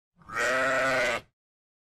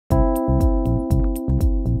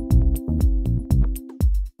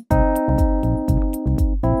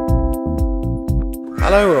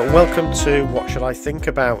Hello and welcome to What Should I Think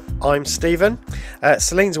About? I'm Stephen.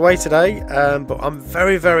 Celine's away today, but I'm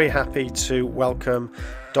very, very happy to welcome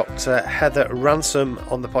Dr Heather Ransom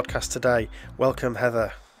on the podcast today. Welcome,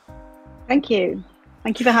 Heather. Thank you.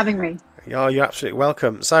 Thank you for having me. Oh, you're absolutely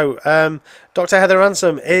welcome. So, Dr Heather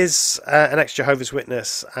Ransom is an ex-Jehovah's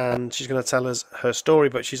Witness, and she's going to tell us her story,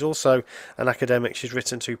 but she's also an academic. She's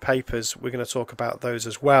written 2 papers. We're going to talk about those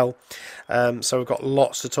as well. So we've got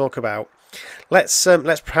lots to talk about. Let's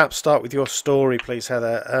perhaps start with your story, please,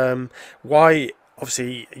 Heather. Why,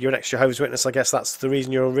 obviously, you're an ex-Jehovah's Witness. I guess that's the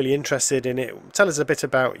reason you're really interested in it. Tell us a bit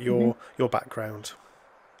about your background.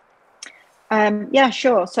 Yeah,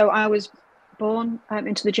 sure. So I was born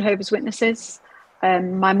into the Jehovah's Witnesses.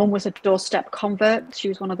 My mum was a doorstep convert. She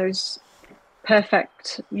was one of those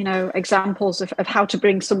perfect, examples of how to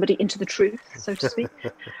bring somebody into the truth, so to speak.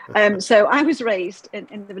 So I was raised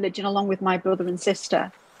in the religion along with my brother and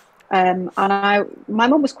sister. And my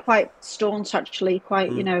mum was quite staunch, actually, quite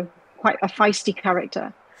a feisty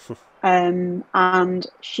character. And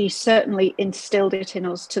she certainly instilled it in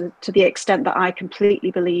us to the extent that I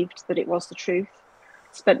completely believed that it was the truth.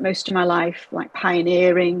 Spent most of my life like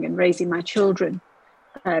pioneering and raising my children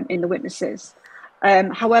in the witnesses.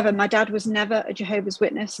 However, my dad was never a Jehovah's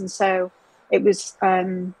Witness, and so it was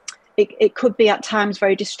it could be at times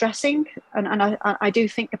very distressing. And I do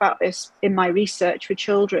think about this in my research for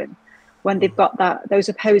children when they've got those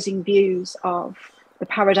opposing views of the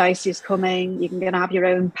paradise is coming, you're going to have your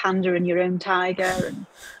own panda and your own tiger, and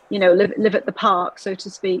live at the park, so to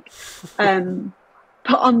speak. But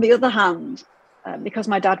on the other hand, because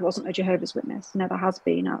my dad wasn't a Jehovah's Witness, never has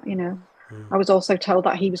been, I was also told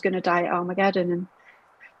that he was going to die at Armageddon, and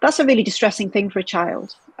that's a really distressing thing for a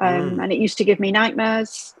child. And it used to give me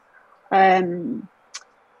nightmares. And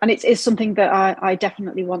it is something that I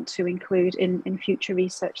definitely want to include in future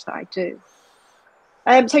research that I do.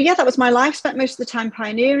 So yeah, that was my life. Spent most of the time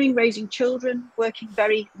pioneering, raising children, working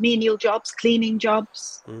very menial jobs, cleaning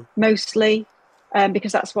jobs, mostly,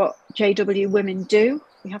 because that's what JW women do.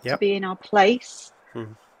 We have to be in our place.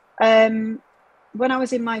 When I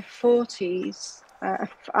was in my 40s,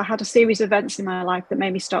 I had a series of events in my life that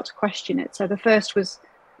made me start to question it. So the first was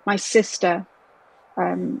my sister.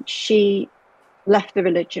 She left the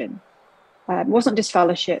religion, wasn't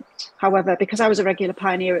disfellowshipped. However, because I was a regular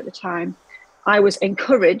pioneer at the time, I was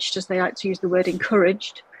encouraged, as they like to use the word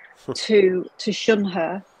encouraged, to shun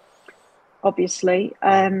her, obviously,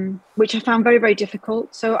 which I found very, very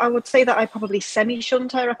difficult. So I would say that I probably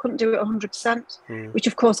semi-shunned her. I couldn't do it 100%, which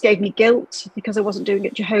of course gave me guilt because I wasn't doing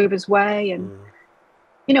it Jehovah's way. And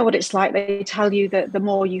you know what it's like. They tell you that the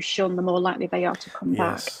more you shun, the more likely they are to come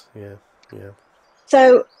back. Yeah.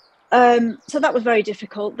 So that was very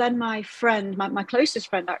difficult. Then my friend, my closest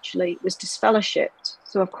friend actually, was disfellowshipped.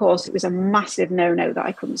 So of course it was a massive no-no that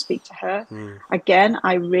I couldn't speak to her. Again,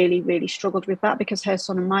 I really, really struggled with that because her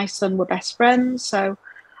son and my son were best friends. So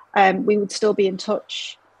we would still be in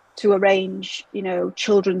touch to arrange,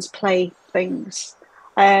 children's play things.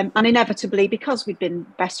 And inevitably, because we'd been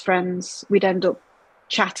best friends, we'd end up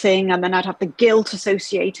chatting, and then I'd have the guilt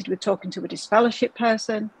associated with talking to a disfellowship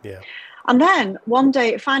person. Yeah. And then one day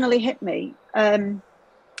it finally hit me.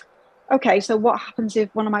 Okay, so what happens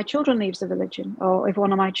if one of my children leaves the religion, or if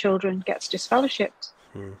one of my children gets disfellowshipped?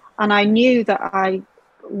 And I knew that I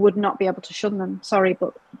would not be able to shun them. Sorry,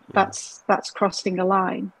 but that's crossing a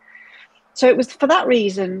line. So it was for that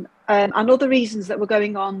reason, and other reasons that were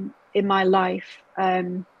going on in my life,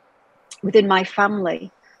 within my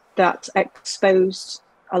family, that exposed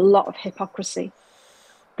a lot of hypocrisy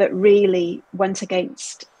that really went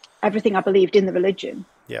against everything I believed in the religion,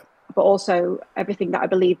 but also everything that I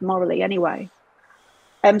believed morally anyway.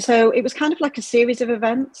 So it was kind of like a series of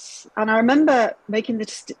events. And I remember making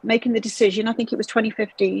the decision, I think it was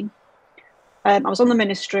 2015. I was on the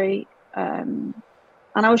ministry, and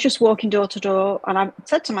I was just walking door to door, and I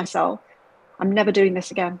said to myself, I'm never doing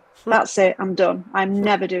this again. That's it, I'm done. I'm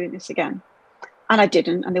never doing this again. And I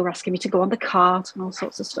didn't, and they were asking me to go on the cart and all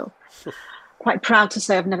sorts of stuff. Quite proud to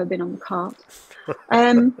say I've never been on the cart.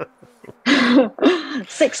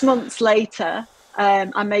 6 months later,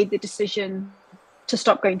 I made the decision to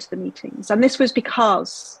stop going to the meetings. And this was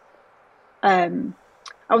because I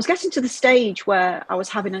was getting to the stage where I was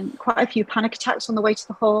having quite a few panic attacks on the way to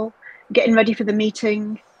the hall, getting ready for the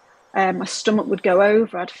meeting. My stomach would go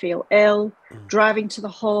over, I'd feel ill. Driving to the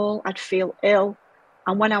hall, I'd feel ill.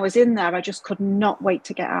 And when I was in there, I just could not wait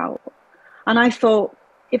to get out. And I thought,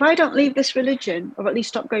 if I don't leave this religion, or at least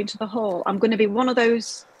stop going to the hall, I'm going to be one of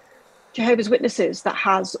those Jehovah's Witnesses that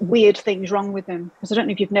has weird things wrong with them. Because I don't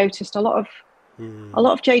know if you've noticed, a lot of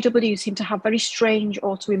JWs seem to have very strange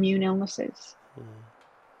autoimmune illnesses.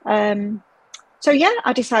 So yeah,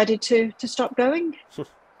 I decided to stop going.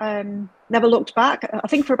 Never looked back. I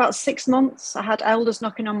think for about 6 months, I had elders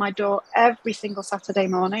knocking on my door every single Saturday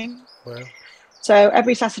morning. Wow. So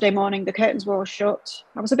every Saturday morning, the curtains were all shut.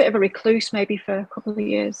 I was a bit of a recluse maybe for a couple of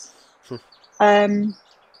years. And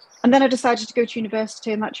then I decided to go to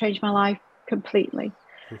university, and that changed my life completely.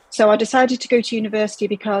 So I decided to go to university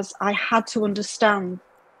because I had to understand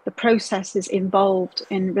the processes involved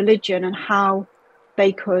in religion and how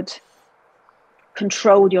they could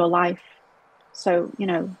control your life so,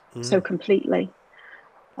 so completely.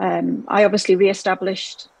 I obviously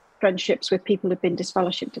re-established friendships with people who've been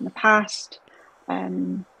disfellowshipped in the past,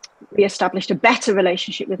 re-established a better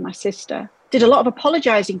relationship with my sister, did a lot of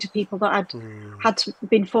apologizing to people that had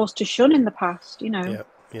been forced to shun in the past, Yep.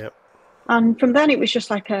 And from then it was just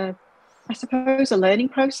like I suppose, a learning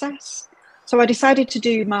process. So I decided to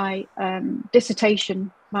do my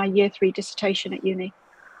dissertation, my year 3 dissertation at uni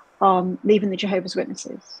on leaving the Jehovah's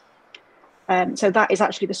Witnesses. So that is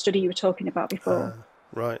actually the study you were talking about before.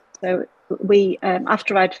 Right. So we,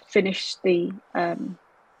 after I'd finished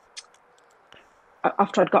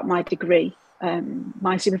after I'd got my degree,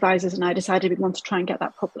 my supervisors and I decided we want to try and get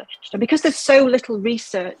that published. And because there's so little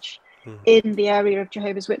research in the area of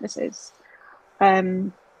Jehovah's Witnesses,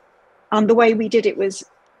 and the way we did it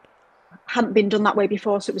hadn't been done that way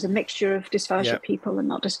before, so it was a mixture of disfellowship people and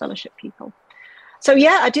not disfellowship people. So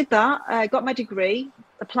yeah, I did that. I got my degree,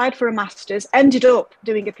 applied for a master's, ended up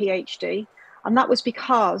doing a PhD, and that was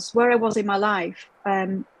because where I was in my life,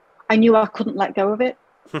 I knew I couldn't let go of it.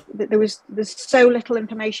 There's so little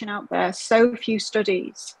information out there, so few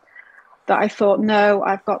studies, that I thought, no,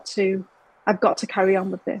 I've got to carry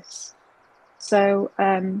on with this. So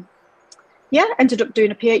ended up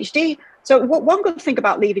doing a PhD. So one good thing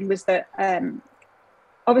about leaving was that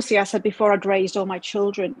obviously I said before I'd raised all my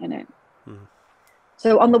children in it.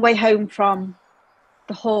 So on the way home from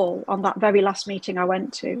the hall, on that very last meeting I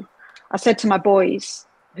went to, I said to my boys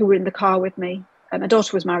who were in the car with me, and my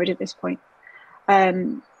daughter was married at this point, I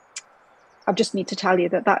just need to tell you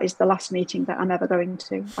that is the last meeting that I'm ever going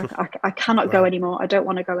to. I cannot go anymore. I don't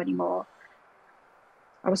want to go anymore.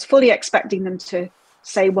 I was fully expecting them to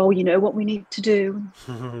say, well, you know what we need to do.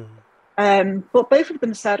 But both of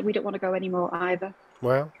them said, we don't want to go anymore either.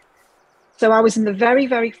 Wow. So I was in the very,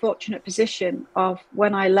 very fortunate position of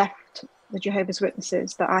when I left the Jehovah's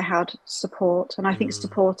Witnesses that I had support. And I think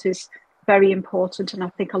support is very important. And I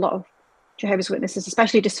think a lot of Jehovah's Witnesses,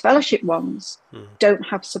 especially disfellowship ones, don't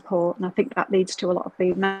have support. And I think that leads to a lot of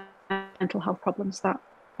the mental health problems that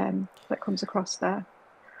comes across there.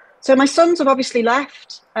 So my sons have obviously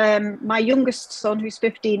left. My youngest son, who's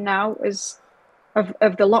 15 now,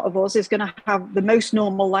 of the lot of us, is going to have the most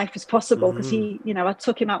normal life as possible because I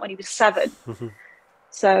took him out when he was 7.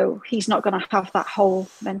 So he's not going to have that whole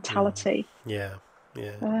mentality. Yeah.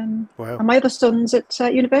 Wow. And my other son's at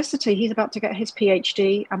university. He's about to get his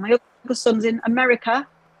PhD. And my other son's in America.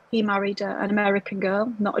 He married an American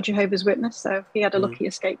girl, not a Jehovah's Witness. So he had a lucky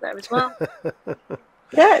escape there as well.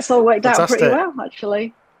 Yeah, it's all worked out pretty well,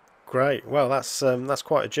 actually. Great. Well, that's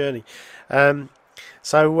quite a journey.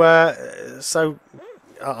 So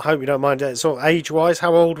I hope you don't mind. Sort of age-wise,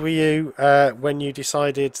 how old were you when you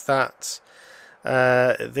decided that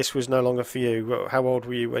this was no longer for you? How old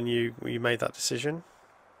were you when you made that decision?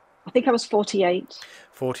 I think I was 48.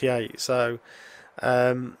 48. So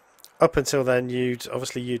up until then, you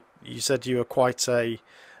said you were quite a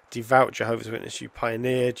devout Jehovah's Witness. You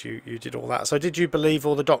pioneered. You did all that. So did you believe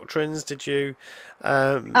all the doctrines? Did you?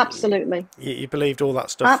 Absolutely. You believed all that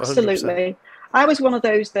stuff. Absolutely. 100%. I was one of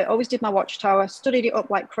those that always did my Watchtower, studied it up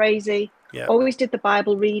like crazy, always did the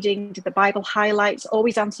Bible reading, did the Bible highlights,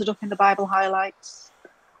 always answered up in the Bible highlights,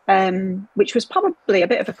 which was probably a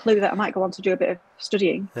bit of a clue that I might go on to do a bit of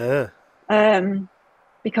studying. Yeah.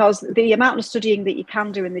 Because the amount of studying that you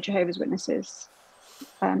can do in the Jehovah's Witnesses,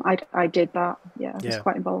 I did that. Yeah, I was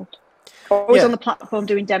quite involved. Always on the platform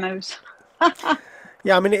doing demos.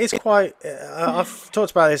 Yeah, I mean, it is quite... I've talked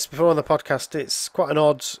about this before on the podcast. It's quite an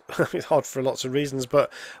odd... It's odd for lots of reasons,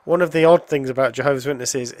 but one of the odd things about Jehovah's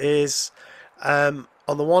Witnesses is, on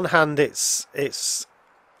the one hand, it's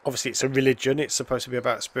obviously it's a religion. It's supposed to be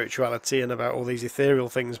about spirituality and about all these ethereal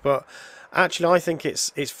things, but actually I think it's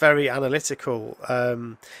very analytical.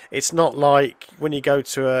 It's not like when you go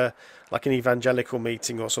to an evangelical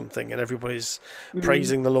meeting or something and everybody's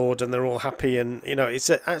praising the Lord and they're all happy, and it's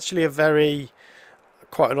actually a very...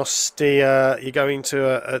 quite an austere. You're going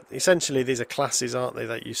to essentially these are classes, aren't they,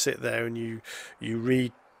 that you sit there and you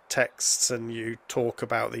read texts and you talk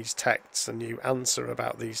about these texts and you answer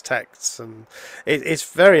about these texts, and it's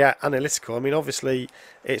very analytical. I mean, obviously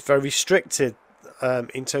it's very restricted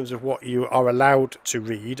in terms of what you are allowed to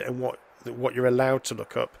read and what you're allowed to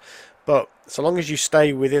look up. But so long as you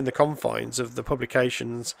stay within the confines of the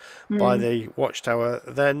publications by the Watchtower,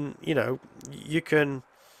 then you can,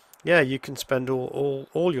 you can spend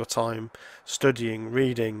all your time studying,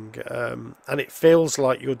 reading, and it feels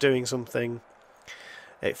like you're doing something.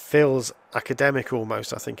 It feels academic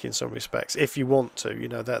almost, I think, in some respects, if you want to.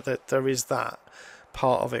 That there is that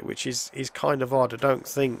part of it which is kind of odd. I don't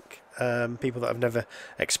think people that have never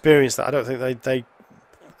experienced that, I don't think they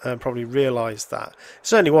probably realised that. It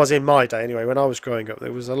certainly was in my day anyway. When I was growing up,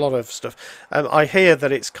 there was a lot of stuff. I hear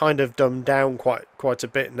that it's kind of dumbed down quite a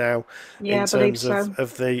bit now in terms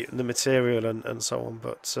of the material and so on.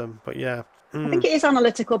 But yeah. I think it is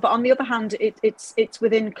analytical, but on the other hand, it's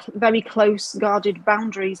within very close guarded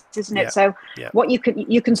boundaries, isn't it? So what you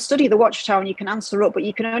can study the Watchtower and you can answer up, but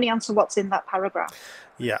you can only answer what's in that paragraph.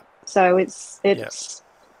 Yeah. So it's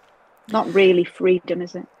not really freedom,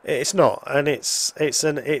 is it? It's not, and it's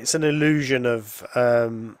an illusion of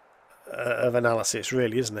analysis,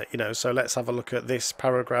 really, isn't it? So let's have a look at this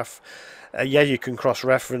paragraph. You can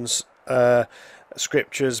cross-reference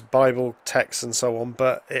scriptures, Bible texts, and so on,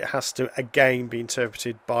 but it has to again be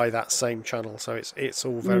interpreted by that same channel. So it's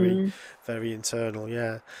all very very internal.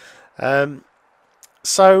 Yeah.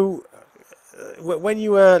 So when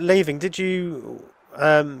you were leaving, did you?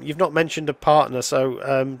 You've not mentioned a partner,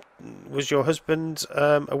 so was your husband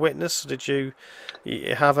a witness? Did you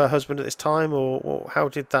have a husband at this time, or how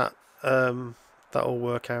did that all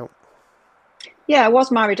work out? Yeah, I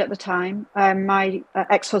was married at the time. My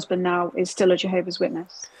ex-husband now is still a Jehovah's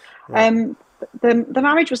Witness. Right. The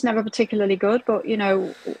marriage was never particularly good, but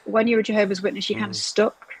when you're a Jehovah's Witness, you're kind of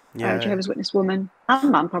stuck. Jehovah's Witness woman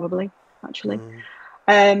and man, probably, actually.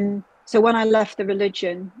 So when I left the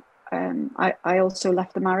religion, I also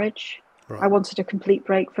left the marriage. Right. I wanted a complete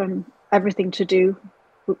break from everything to do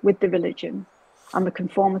with the religion and the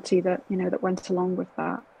conformity that went along with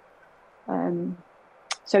that.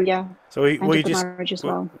 So yeah. So were you marriage as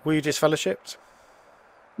well. Were you disfellowshipped?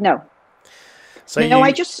 No. So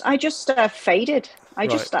I just faded. I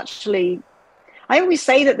just actually. I always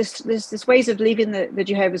say that there's ways of leaving the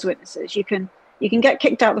Jehovah's Witnesses. You can get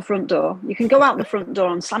kicked out the front door. You can go out the front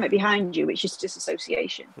door and slam it behind you, which is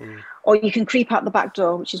disassociation. Or you can creep out the back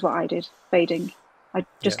door, which is what I did, fading. I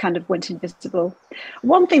just kind of went invisible.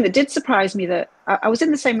 One thing that did surprise me, that I was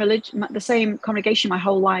in the same religion, the same congregation my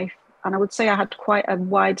whole life, and I would say I had quite a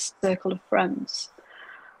wide circle of friends.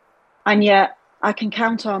 And yet I can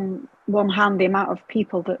count on one hand the amount of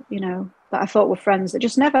people that, that I thought were friends that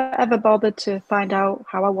just never, ever bothered to find out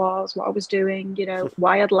how I was, what I was doing,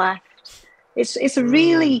 why I'd left. It's a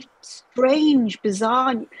really strange,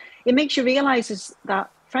 bizarre. It makes you realise that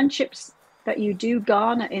friendships that you do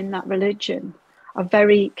garner in that religion are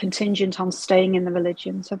very contingent on staying in the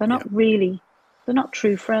religion. So they're not they're not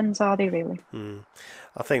true friends, are they really?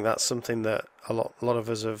 I think that's something that a lot of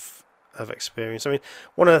us have experienced. I mean,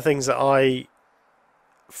 one of the things that I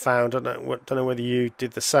found, I don't know whether you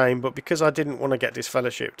did the same, but because I didn't want to get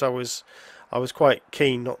disfellowshipped, I was quite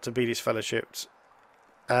keen not to be disfellowshipped.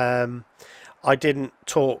 I didn't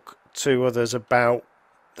talk to others about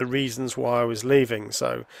the reasons why I was leaving. So,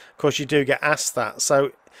 of course, you do get asked that.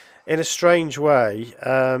 So, in a strange way,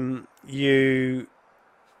 you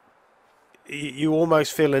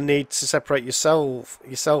almost feel a need to separate yourself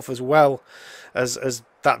as well as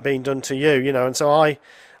that being done to you, And so I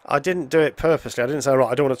didn't do it purposely. I didn't say,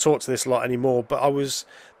 right, I don't want to talk to this lot anymore. But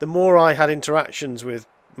the more I had interactions with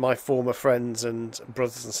my former friends and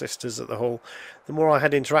brothers and sisters at the Hall, the more I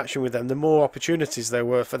had interaction with them, the more opportunities there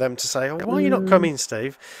were for them to say, oh, why are you not coming,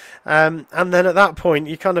 Steve? And then at that point,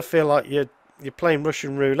 you kind of feel like you're playing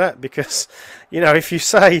Russian roulette, because, if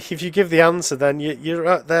you give the answer, then you're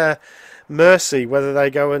at their mercy whether they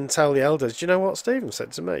go and tell the elders, do you know what Stephen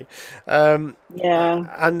said to me? You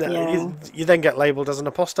then get labelled as an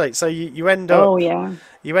apostate. So you end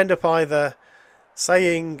up either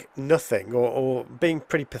saying nothing or being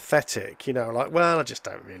pretty pathetic, like, well, I just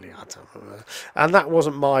don't really, and that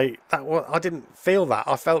wasn't I didn't feel that.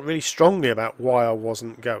 I felt really strongly about why I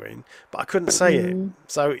wasn't going, but I couldn't say it,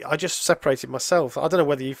 so I just separated myself. I don't know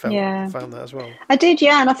whether you found that as well. I did,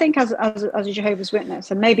 and I think as a Jehovah's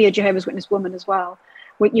Witness, and maybe a Jehovah's Witness woman as well,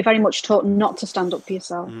 you're very much taught not to stand up for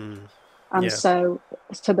yourself. So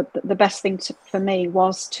the best thing for me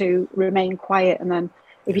was to remain quiet, and then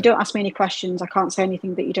if you don't ask me any questions, I can't say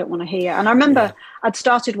anything that you don't want to hear. And I remember I'd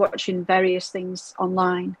started watching various things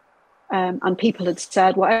online, and people had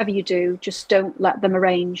said, whatever you do, just don't let them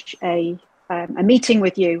arrange a meeting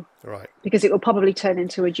with you, right? Because it will probably turn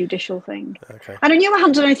into a judicial thing. Okay. And I knew I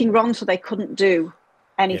hadn't done anything wrong, so they couldn't do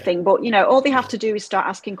anything. But, all they have to do is start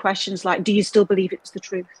asking questions like, do you still believe it's the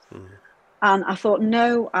truth? And I thought,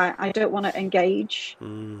 no, I don't want to engage.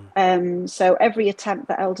 So every attempt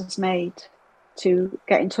that elders made to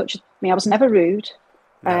get in touch with me, I was never rude.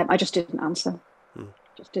 No. I just didn't answer.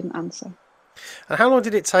 Just didn't answer. And how long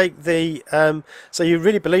did it take so you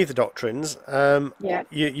really believe the doctrines?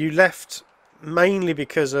 You left mainly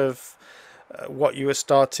because of what you were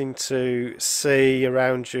starting to see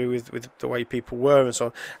around you with the way people were and so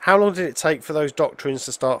on. How long did it take for those doctrines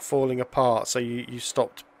to start falling apart, so you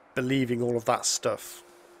stopped believing all of that stuff?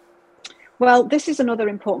 Well, this is another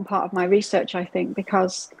important part of my research, I think,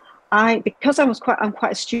 because I'm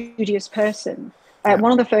quite a studious person.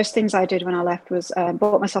 One of the first things I did when I left was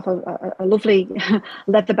bought myself a lovely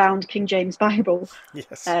leather-bound King James Bible.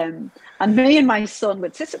 Yes. And me and my son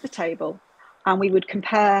would sit at the table and we would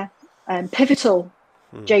compare pivotal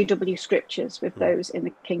JW scriptures with those in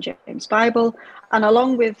the King James Bible, and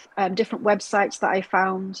along with different websites that I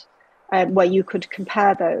found where you could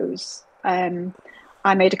compare those.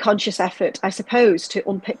 I made a conscious effort, I suppose, to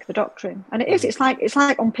unpick the doctrine. And it's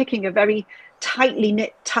like unpicking a very tightly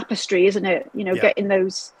knit tapestry, isn't it? Getting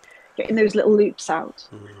those little loops out.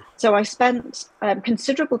 So I spent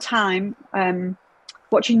considerable time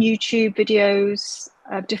watching YouTube videos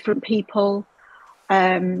of different people,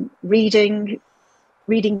 reading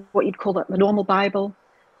what you'd call the normal Bible.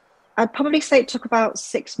 I'd probably say it took about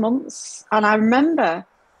 6 months. And I remember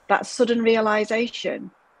that sudden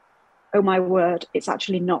realization, oh my word, it's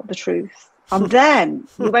actually not the truth. And then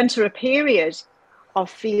we went through a period of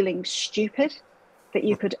feeling stupid that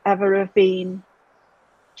you could ever have been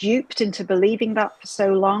duped into believing that for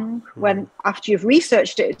so long, when after you've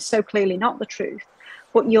researched it, it's so clearly not the truth.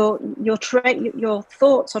 But your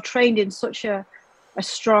thoughts are trained in such a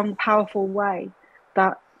strong, powerful way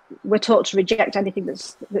that we're taught to reject anything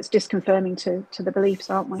that's disconfirming to the beliefs,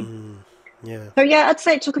 aren't we? So I'd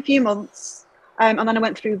say it took a few months. And then I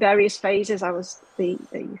went through various phases. I was the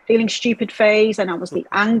feeling stupid phase, and I was the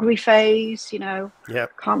angry phase,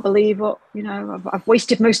 can't believe what, I've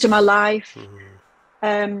wasted most of my life.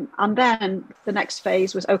 And then the next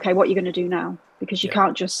phase was, okay, what are you going to do now? Because you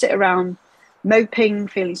can't just sit around moping,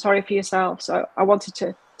 feeling sorry for yourself. So I wanted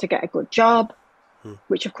to get a good job,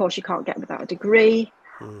 which of course you can't get without a degree.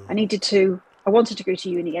 I wanted to go to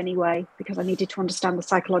uni anyway, because I needed to understand the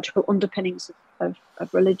psychological underpinnings of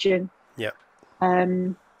religion.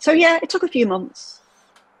 It took a few months.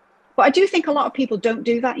 But I do think a lot of people don't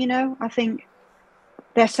do that, I think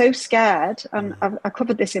they're so scared, and I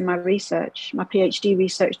covered this in my research, my PhD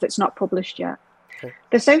research that's not published yet.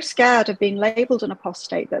 They're so scared of being labelled an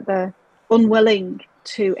apostate that they're unwilling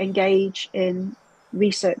to engage in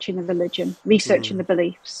researching the religion, researching the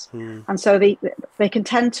beliefs. And so they can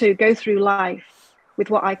tend to go through life with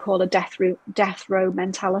what I call a death row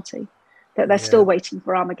mentality, that they're still waiting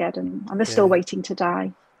for Armageddon, and they're still waiting to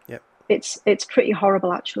die. It's pretty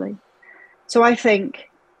horrible, actually. So I think,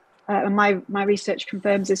 and my research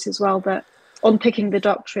confirms this as well, that unpicking the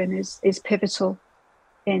doctrine is pivotal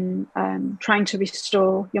in trying to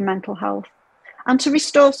restore your mental health, and to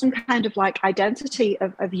restore some kind of like identity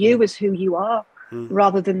of you as who you are,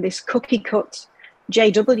 rather than this cookie cut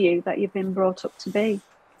JW that you've been brought up to be.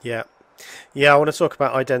 I want to talk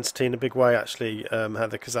about identity in a big way, actually, Heather,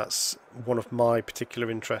 because that's one of my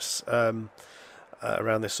particular interests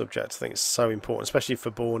around this subject. I think it's so important, especially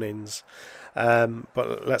for born-ins.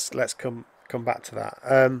 But let's come back to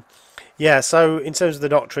that. So in terms of the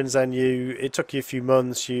doctrines, then it took you a few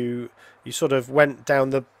months. You sort of went down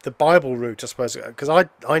the Bible route, I suppose, because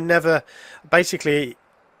I never basically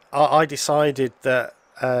I decided that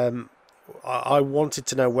I wanted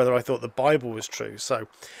to know whether I thought the Bible was true. So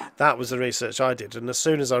that was the research I did. And as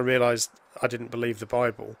soon as I realised I didn't believe the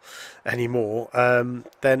Bible anymore,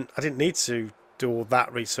 then I didn't need to do all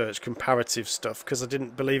that research, comparative stuff, because I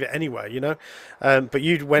didn't believe it anyway, But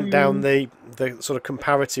you went down the sort of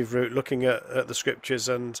comparative route, looking at the scriptures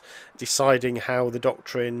and deciding how the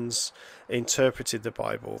doctrines interpreted the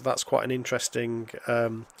Bible. That's quite an interesting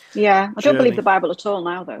I don't believe the Bible at all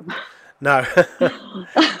now, though. No.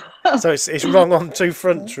 So it's wrong on two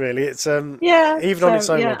fronts, really. It's even on its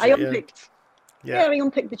own logic. I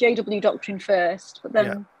unpicked the JW doctrine first, but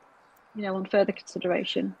then on further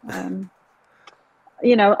consideration,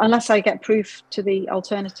 unless I get proof to the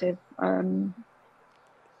alternative,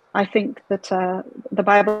 I think that the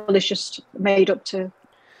Bible is just made up to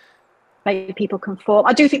make people conform.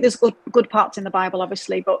 I do think there's good parts in the Bible,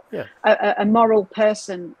 obviously, but a moral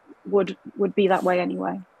person would be that way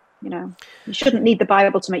anyway. You shouldn't need the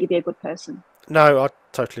Bible to make you be a good person. No, I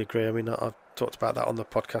totally agree. I mean, talked about that on the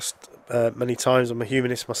podcast many times. I'm a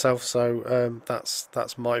humanist myself, so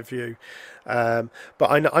that's my view. But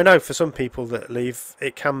I know for some people that leave,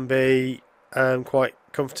 it can be quite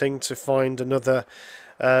comforting to find another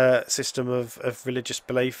system of religious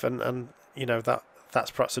belief, and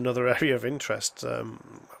that's perhaps another area of interest.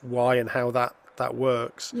 Why and how that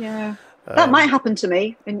works. Yeah, that might happen to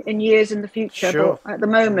me in years in the future, Sure. but at the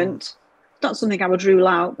moment, it's not something I would rule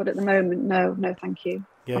out. But at the moment, no, thank you.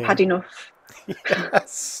 I've had enough.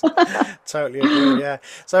 Yes, totally agree. Yeah.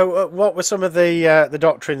 So, what were some of the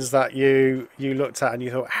doctrines that you looked at and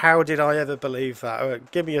you thought, how did I ever believe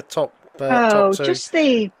that? Give me a top top two.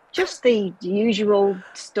 just the usual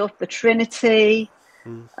stuff, the Trinity.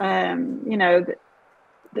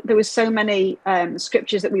 There was so many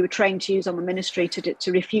scriptures that we were trained to use on the ministry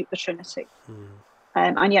to refute the Trinity.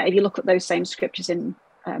 And yet, if you look at those same scriptures in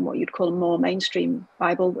what you'd call a more mainstream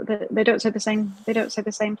Bible, they don't say the same. They don't say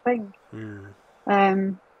the same thing.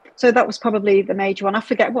 So that was probably the major one. I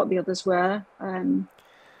forget what the others were.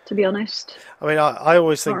 To be honest, I mean, I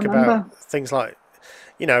always think about things like,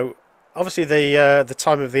 obviously the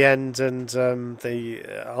time of the end and the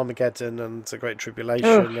Armageddon and the Great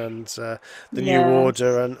Tribulation and the New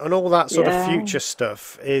Order and all that sort of future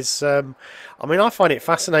stuff is, I mean, I find it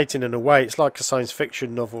fascinating in a way. It's like a science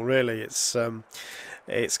fiction novel, really.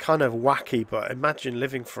 It's kind of wacky, but imagine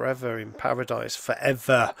living forever in paradise,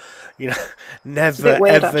 forever, never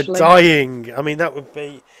weird, ever actually. dying. I mean, that would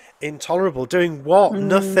be intolerable. Doing what?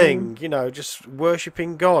 Nothing. Just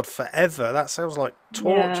worshipping God forever. That sounds like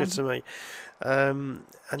torture to me. And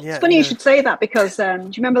yeah, it's funny you should say that, because do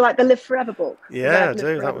you remember like the Live Forever book? Yeah, I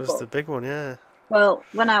do. That was the big one. Yeah. Well,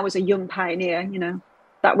 when I was a young pioneer,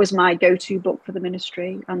 that was my go-to book for the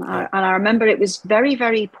ministry, and I remember it was very,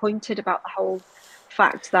 very pointed about the whole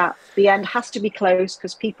fact that the end has to be close,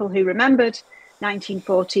 because people who remembered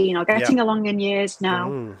 1914 are getting along in years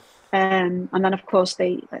now. And then, of course,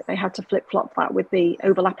 they had to flip-flop that with the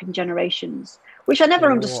overlapping generations, which I never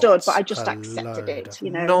understood, but I just accepted it,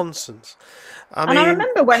 Nonsense. I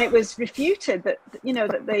remember when it was refuted that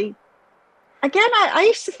they... Again, I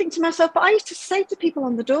used to think to myself, but I used to say to people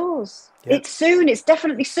on the doors, it's soon, it's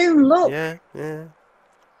definitely soon, look. Yeah.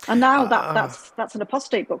 And now that's an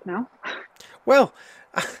apostate book now. Well,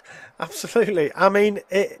 absolutely. I mean,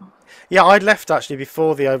 I'd left actually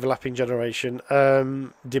before the overlapping generation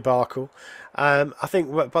debacle. I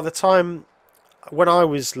think by the time when I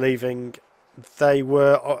was leaving, they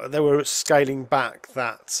were scaling back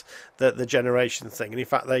the generation thing, and in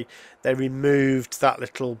fact they removed that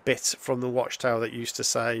little bit from the Watchtower that used to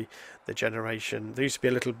say the generation. There used to be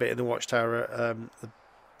a little bit in the Watchtower, the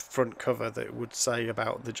front cover, that would say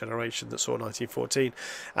about the generation that saw 1914,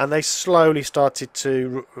 and they slowly started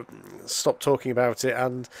to stop talking about it,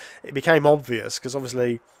 and it became obvious because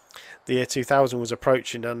obviously the year 2000 was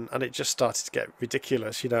approaching, and it just started to get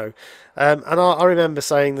ridiculous, and I remember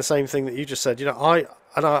saying the same thing that you just said.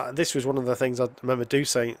 This was one of the things I remember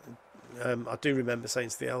saying. I do remember saying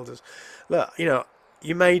to the elders, look,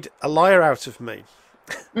 you made a liar out of me.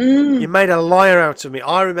 You made a liar out of me.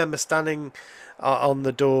 I remember standing on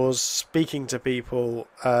the doors speaking to people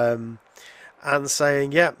and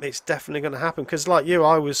saying, it's definitely going to happen, because like you,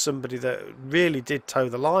 I was somebody that really did toe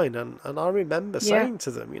the line, and I remember saying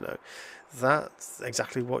to them, that's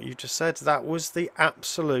exactly what you just said. That was the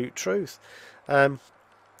absolute truth.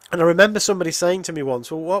 And I remember somebody saying to me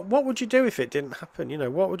once, well, what would you do if it didn't happen?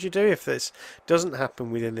 What would you do if this doesn't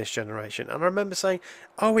happen within this generation? And I remember saying,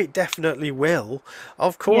 oh, it definitely will.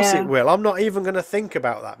 Of course it will. I'm not even going to think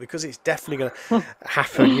about that, because it's definitely going to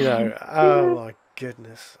happen, Oh, my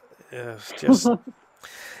goodness. It's just...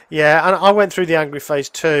 Yeah, and I went through the angry phase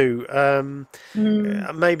too.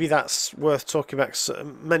 Maybe that's worth talking about.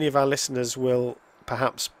 Many of our listeners will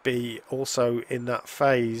perhaps be also in that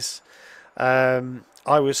phase.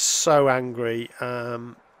 I was so angry,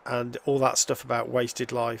 and all that stuff about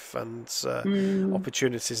wasted life and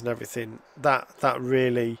opportunities and everything. That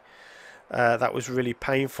was really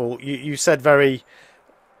painful. You said very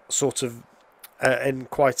sort of in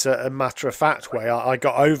quite a matter-of-fact way, I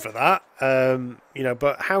got over that.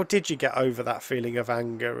 But how did you get over that feeling of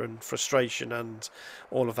anger and frustration and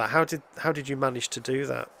all of that? How did you manage to do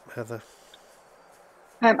that, Heather?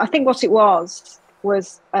 I think what it was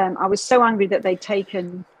I was so angry that they'd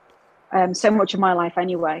taken so much of my life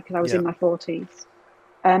anyway, because I was in my 40s.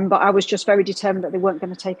 But I was just very determined that they weren't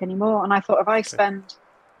going to take any more. And I thought, if I spend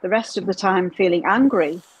the rest of the time feeling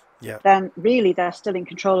angry, then really they're still in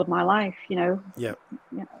control of my life,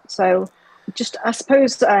 So just, I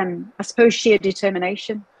suppose sheer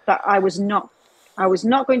determination that I was not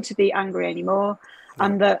going to be angry anymore.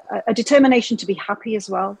 and a determination to be happy as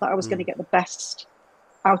well, that I was going to get the best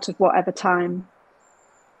out of whatever time.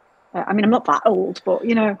 I mean, I'm not that old, but,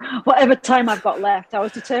 you know, whatever time I've got left, I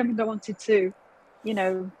was determined I wanted to, you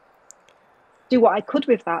know, do what I could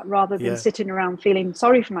with that, rather than sitting around feeling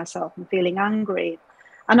sorry for myself and feeling angry.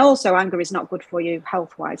 And also, anger is not good for you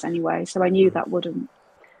health-wise anyway, so I knew that wouldn't.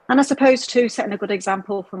 And I suppose too, setting a good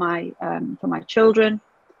example for my children,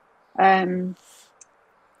 for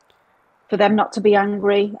them not to be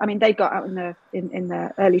angry. I mean, they got out in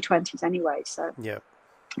their early 20s anyway. So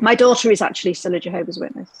my daughter is actually still a Jehovah's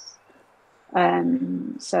Witness.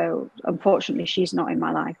 So unfortunately, she's not in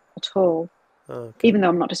my life at all, even though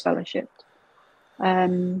I'm not disfellowshipped.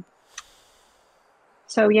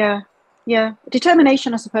 So yeah,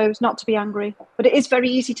 determination, I suppose, not to be angry, but it is very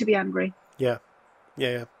easy to be angry.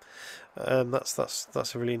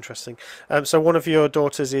 That's really interesting. So one of your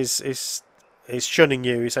daughters is shunning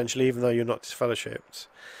you, essentially, even though you're not disfellowshipped.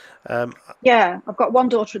 I've got one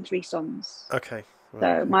daughter and 3 sons. Okay.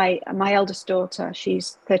 Right. So my eldest daughter,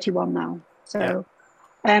 she's 31 now. So,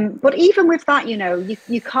 but even with that, you know,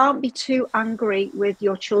 you can't be too angry with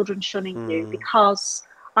your children shunning you, because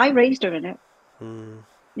I raised her in it.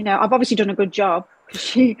 You know, I've obviously done a good job, because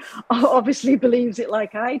she obviously believes it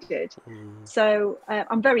like I did. So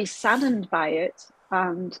I'm very saddened by it.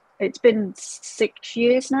 And it's been 6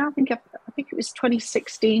 years now. I think it was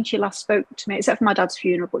 2016 she last spoke to me, except for my dad's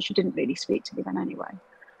funeral, but she didn't really speak to me then anyway.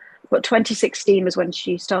 But 2016 was when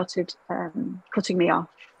she started cutting me off.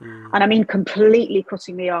 And I mean completely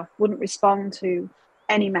cutting me off, wouldn't respond to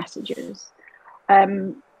any messages.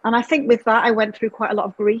 And I think with that, I went through quite a lot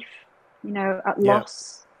of grief, you know, at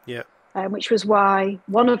loss. Which was why,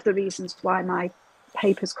 one of the reasons why my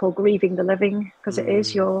paper's called Grieving the Living, because it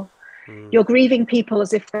is you're grieving people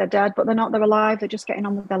as if they're dead, but they're not, they're alive, they're just getting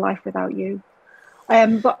on with their life without you.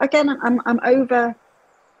 But again, I'm over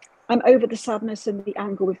the sadness and the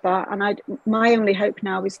anger with that, and my only hope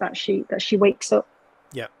now is that she wakes up,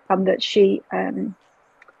 and that she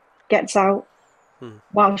gets out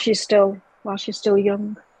while she's still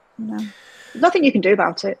young. You know, there's nothing you can do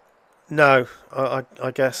about it. No,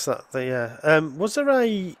 I guess that was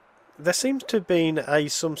there seems to have been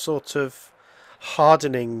some sort of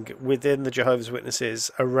hardening within the Jehovah's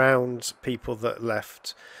Witnesses around people that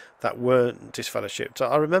left that weren't disfellowshipped.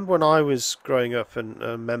 I remember when I was growing up and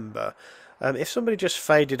a member, if somebody just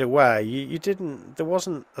faded away, there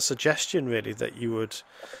wasn't a suggestion really that you would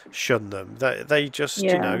shun them. They just,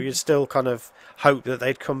 you know, you'd still kind of hope that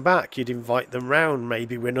they'd come back. You'd invite them round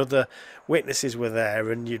maybe when other witnesses were there,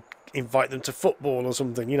 and you'd invite them to football or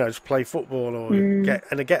something, you know, to play football or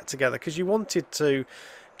get together, because you wanted to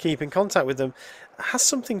keep in contact with them. Has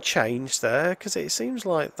something changed there? Because it seems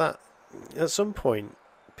like that at some point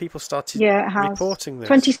people started reporting this.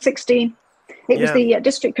 2016. It was the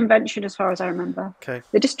district convention, as far as I remember. Okay.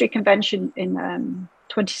 The district convention in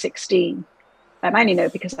 2016. I only know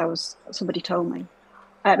because somebody told me.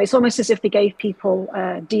 It's almost as if they gave people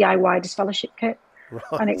a DIY disfellowship kit.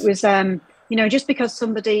 Right. And it was, you know, just because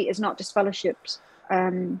somebody is not disfellowshipped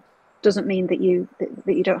doesn't mean that you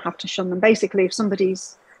don't have to shun them. Basically, if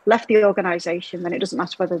somebody's left the organisation, then it doesn't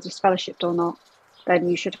matter whether they're disfellowshipped or not. Then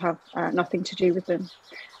you should have nothing to do with them.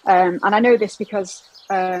 And I know this because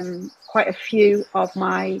quite a few of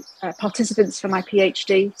my participants for my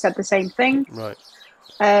PhD said the same thing. Right.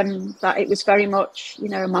 That it was very much, you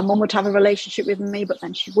know, my mum would have a relationship with me, but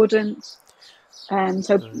then she wouldn't. I'm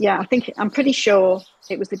pretty sure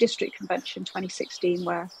it was the district convention 2016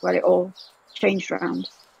 where it all changed around.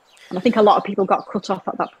 And I think a lot of people got cut off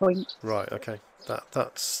at that point. Right. Okay.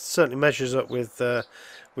 That certainly measures up with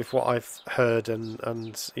what I've heard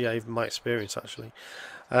and even my experience actually.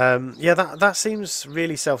 That seems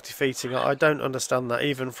really self-defeating. I don't understand that,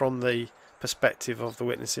 even from the perspective of the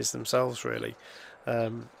witnesses themselves, really.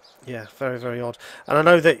 Very, very odd. And I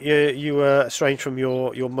know that you were estranged from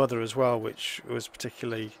your mother as well, which was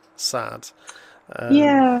particularly sad.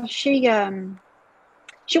 She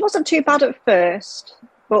wasn't too bad at first,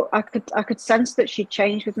 but I could sense that she'd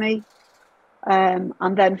changed with me.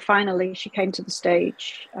 And then finally she came to the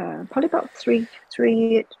stage, probably about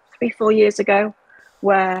 4 years ago,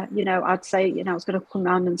 where, you know, I'd say, you know, I was going to come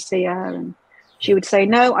round and see her, and she would say,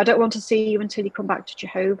 no, I don't want to see you until you come back to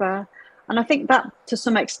Jehovah. And I think that to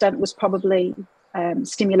some extent was probably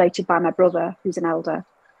stimulated by my brother, who's an elder,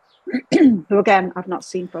 who again I've not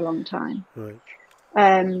seen for a long time. Right.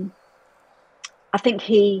 I think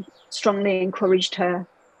he strongly encouraged her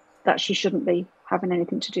that she shouldn't be having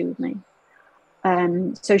anything to do with me.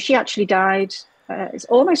 So she actually died, it's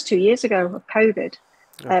almost 2 years ago, of COVID.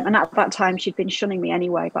 And at that time she'd been shunning me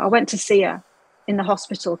anyway, but I went to see her, in the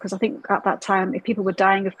hospital, because I think at that time, if people were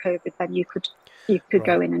dying of COVID, then you could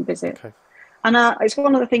go Right. in and visit. Okay. And it's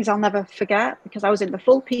one of the things I'll never forget, because I was in the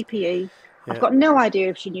full PPE. I've Yeah. got no idea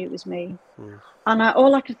if she knew it was me. And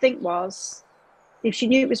all I could think was, if she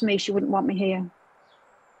knew it was me, she wouldn't want me here.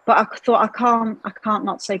 But I thought, I can't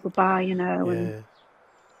not say goodbye, you know. Yeah. And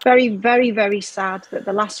very, very, very sad that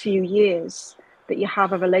the last few years that you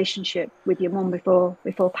have a relationship with your mum before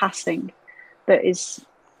passing, that is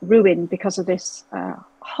ruined because of this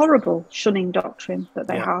horrible shunning doctrine that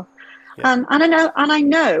they have. Yeah. And I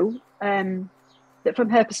know that from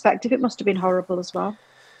her perspective, it must have been horrible as well.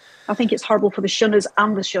 I think it's horrible for the shunners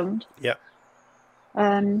and the shunned. Yeah.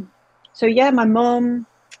 So yeah, my mum,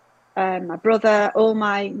 my brother, all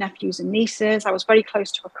my nephews and nieces. I was very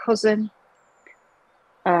close to a cousin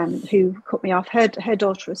who cut me off. Her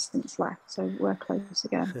daughter has since left, so we're close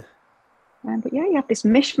again. But yeah, you have this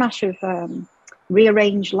mishmash of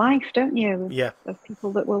rearranged life, don't you? Yeah. Of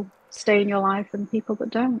people that will stay in your life and people that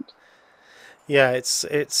don't. Yeah,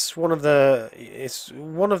 it's one of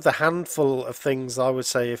the handful of things I would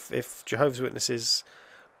say, if Jehovah's Witnesses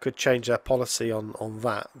could change their policy on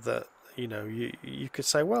that, you know, you could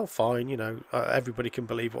say, well, fine, you know, everybody can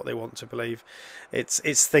believe what they want to believe.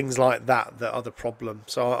 It's things like that are the problem.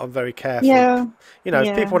 So I'm very careful. Yeah. You know,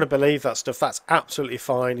 if people want to believe that stuff, that's absolutely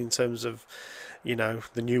fine in terms of, you know,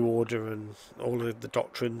 the New Order and all of the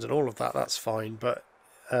doctrines and all of that. That's fine. But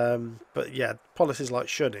yeah, policies like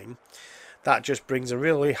shunning, that just brings a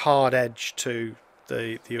really hard edge to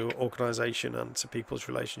the organisation and to people's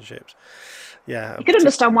relationships. Yeah, you can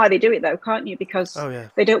understand why they do it though, can't you? Because yeah,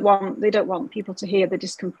 they don't want people to hear the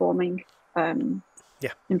disconforming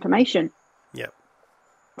information. Yeah.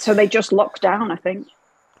 So they just lock down, I think.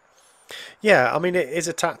 Yeah, I mean, it is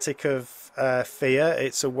a tactic of fear.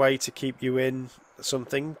 It's a way to keep you in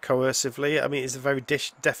something coercively. I mean, it's the very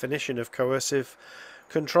definition of coercive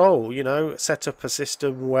control. You know, set up a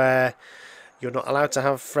system where you're not allowed to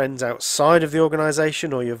have friends outside of the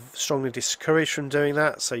organisation, or you're strongly discouraged from doing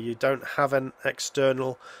that, so you don't have an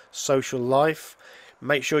external social life.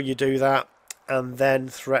 Make sure you do that, and then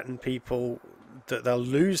threaten people that they'll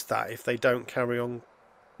lose that if they don't carry on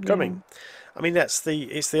coming. I mean, it's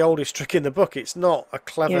the oldest trick in the book. It's not a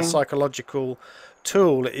clever psychological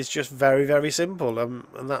tool. It is just very, very simple, and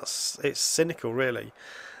it's cynical, really.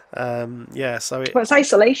 So it's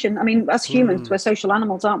isolation. I mean, as humans, we're social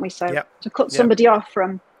animals, aren't we? So to cut somebody off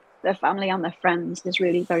from their family and their friends is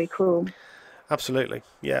really very cruel. Absolutely,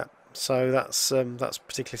 yeah. So that's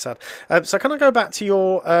particularly sad. So can I go back to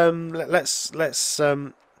your let's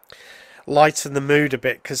lighten the mood a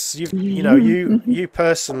bit, because you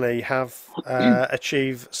personally have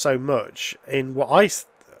achieved so much in what I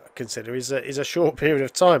consider is a short period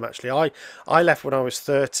of time. Actually, I left when I was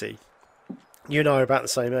 30. You and I are about the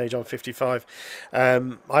same age. I'm 55. I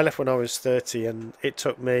left when I was 30, and it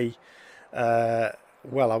took me, I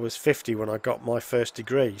was 50 when I got my first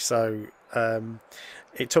degree. So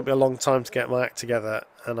it took me a long time to get my act together,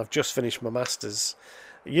 and I've just finished my master's.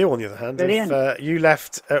 You, on the other hand, if, you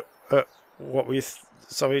left at what were you?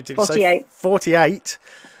 Sorry, did you 48. say 48?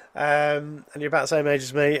 And you're about the same age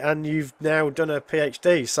as me, and you've now done a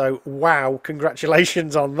PhD. So wow,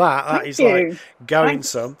 congratulations on that. That is like going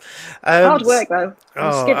some. Hard work though.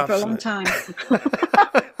 I'm skint for a long time.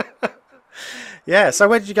 Yeah. So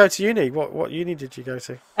where did you go to uni? What uni did you go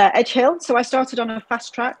to? Edge Hill. So I started on a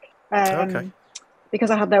fast track. Because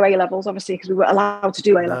I had no A levels, obviously, because we were allowed to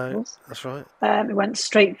do A levels. That's right. We went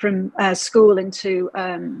straight from school into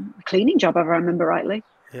a cleaning job, if I remember rightly.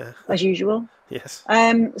 Yeah. As usual. Yes.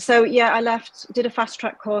 So yeah, I left, did a fast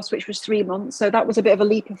track course, which was 3 months. So that was a bit of a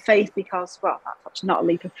leap of faith, because, well, that's actually not a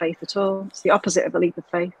leap of faith at all. It's the opposite of a leap of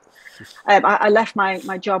faith. I left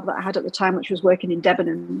my job that I had at the time, which was working in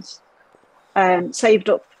Debenhams, saved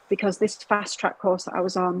up, because this fast track course that I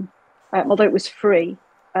was on, although it was free,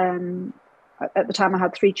 at the time I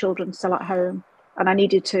had 3 children still at home, and I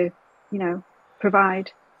needed to,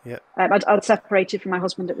 provide. Yeah. I'd separated from my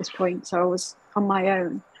husband at this point, so I was on my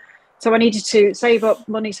own. So I needed to save up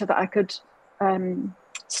money so that I could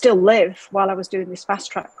still live while I was doing this fast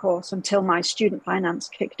track course until my student finance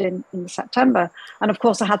kicked in September. And of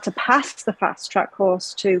course I had to pass the fast track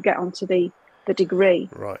course to get onto the degree.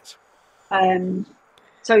 Right.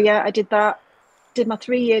 So yeah, I did that, did my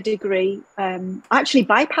 3-year degree. I actually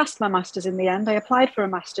bypassed my master's in the end. I applied for a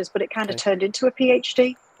master's, but it kind of turned into a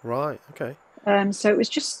PhD. Right, okay. So it was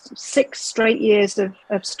just 6 straight years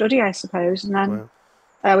of study, I suppose. And then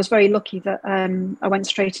I was very lucky that I went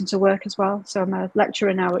straight into work as well. So I'm a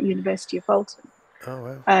lecturer now at University of Bolton. Oh,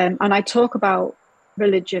 wow. And I talk about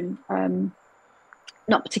religion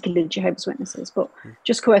not particularly Jehovah's Witnesses, but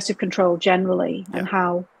just coercive control generally, and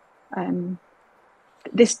how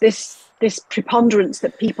this preponderance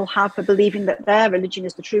that people have for believing that their religion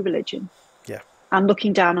is the true religion, and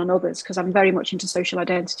looking down on others, because I'm very much into social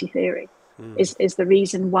identity theory, is the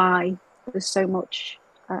reason why there's so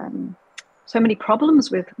many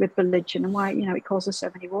problems with religion, and why it causes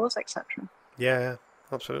so many wars, etc. Yeah,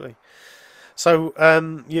 absolutely. So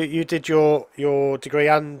you did your degree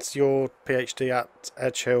and your PhD at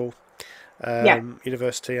Edge Hill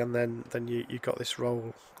University, and then you got this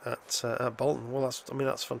role at Bolton. Well,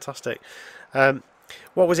 that's fantastic.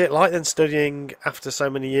 What was it like then, studying after so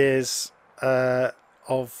many years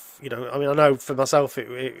of, I know for myself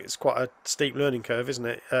it's quite a steep learning curve, isn't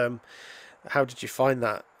it? How did you find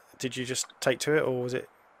that? Did you just take to it, or was it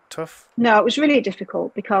tough? No, it was really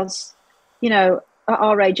difficult because, at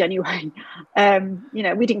our age anyway,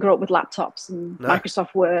 we didn't grow up with laptops and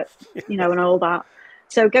Microsoft Word, and all that.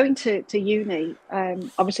 So going to uni,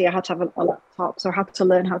 obviously I had to have a laptop, so I had to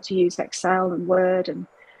learn how to use Excel and Word,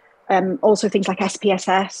 and also things like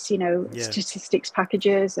SPSS, statistics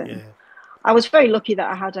packages. And I was very lucky that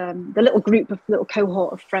I had the little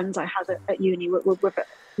cohort of friends I had at uni were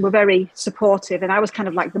very supportive, and I was kind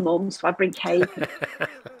of like the mum, so I'd bring cake,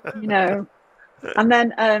 And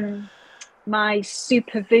then my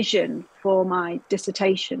supervision for my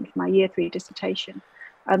dissertation, for my year 3 dissertation,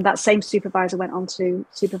 and that same supervisor went on to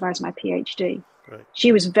supervise my PhD. Right.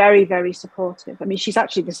 She was very, very supportive. I mean, she's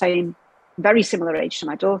actually very similar age to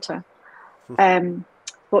my daughter.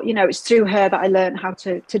 But, it's through her that I learned how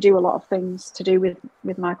to do a lot of things to do with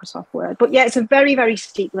Microsoft Word. But yeah, it's a very, very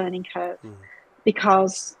steep learning curve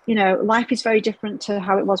because, life is very different to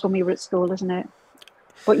how it was when we were at school, isn't it?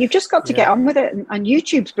 But you've just got to get on with it. And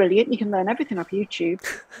YouTube's brilliant. You can learn everything off YouTube.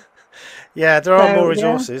 There are more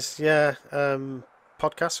resources.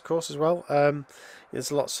 Podcasts, of course, as well.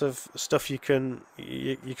 There's lots of stuff you can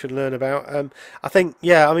learn about. I think,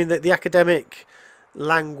 the academic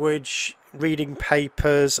language, reading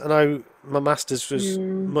papers. I know my master's was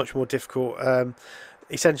much more difficult.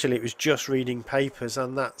 Essentially, it was just reading papers,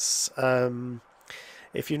 and that's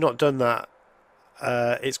if you've not done that,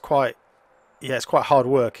 it's quite hard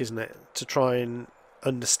work, isn't it, to try and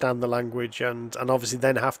understand the language and obviously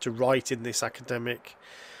then have to write in this academic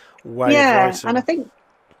way of writing. And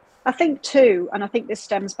I think too, and I think this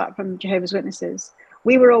stems back from Jehovah's Witnesses.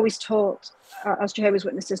 We were always taught as Jehovah's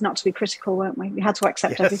Witnesses not to be critical, weren't we? We had to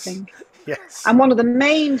accept everything. Yes. And one of the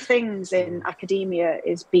main things in academia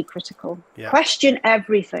is be critical. Question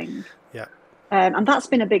everything. And that's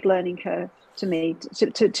been a big learning curve to me,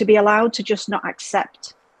 to be allowed to just not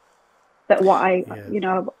accept that what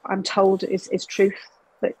I'm told is truth,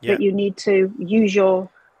 that you need to use your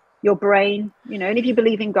brain, and if you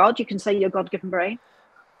believe in God, you can say your God-given brain,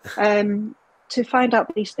 to find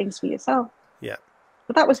out these things for yourself.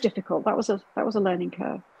 But that was difficult. That was a learning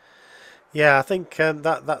curve. I think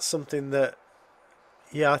that's something that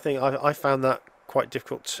I think I found that quite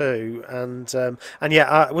difficult too. And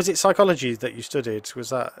was it psychology that you studied?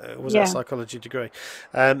 Was it a psychology degree?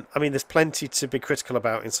 There's plenty to be critical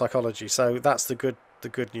about in psychology, so that's the good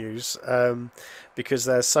news, because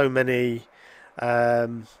there's so many.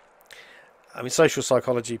 Social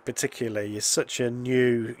psychology particularly is such a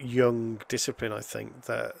new, young discipline. I think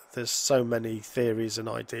that there's so many theories and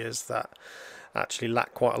ideas that actually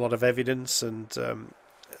lack quite a lot of evidence, and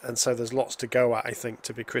so there's lots to go at, I think,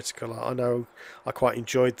 to be critical. I know I quite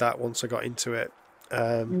enjoyed that once I got into it.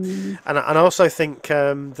 And I also think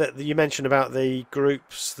that you mentioned about the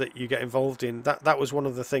groups that you get involved in. That was one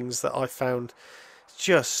of the things that I found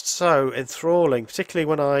just so enthralling, particularly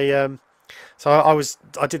when I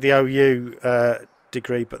did the OU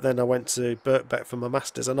degree, but then I went to Birkbeck for my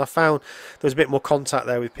masters, and I found there was a bit more contact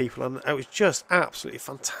there with people, and it was just absolutely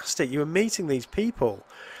fantastic. You were meeting these people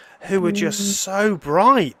who were just so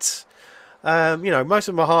bright. Most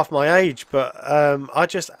of them are half my age, but I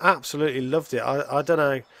just absolutely loved it. I don't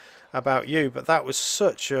know about you, but that was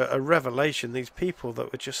such a revelation. These people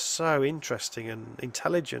that were just so interesting and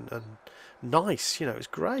intelligent and nice. It was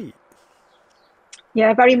great.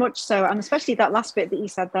 Yeah, very much so. And especially that last bit that you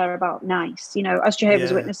said there about nice. As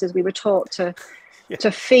Jehovah's Witnesses, we were taught to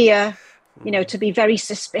fear, to be very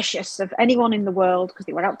suspicious of anyone in the world because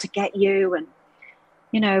they were out to get you and,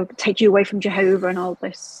 take you away from Jehovah and all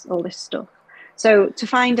this stuff. So to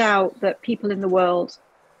find out that people in the world,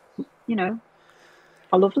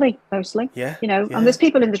 are lovely, mostly, and there's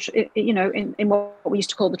people in in what we used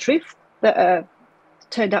to call the truth that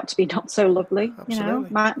turned out to be not so lovely.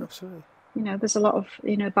 Absolutely. Absolutely. There's a lot of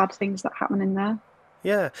bad things that happen in there.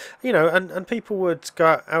 And people would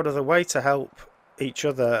go out of the way to help each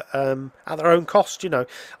other at their own cost.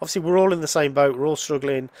 Obviously we're all in the same boat. We're all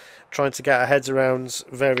struggling, trying to get our heads around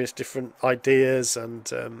various different ideas and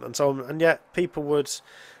so on. And yet people would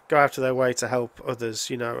go out of their way to help others.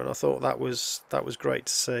 And I thought that was great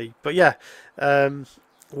to see. But yeah,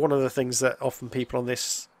 one of the things that often people on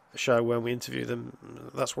this show, when we interview them,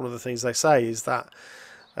 that's one of the things they say is that.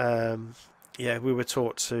 We were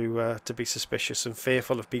taught to be suspicious and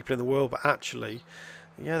fearful of people in the world, but actually,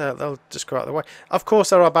 they'll just go out of the way. Of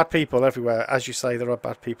course, there are bad people everywhere. As you say, there are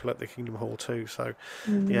bad people at the Kingdom Hall too. So,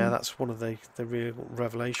 that's one of the real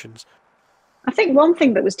revelations. I think one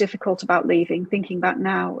thing that was difficult about leaving, thinking back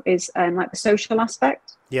now, is like the social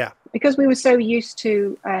aspect. Yeah. Because we were so used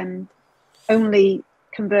to only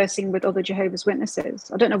conversing with other Jehovah's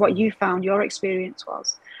Witnesses. I don't know what you found your experience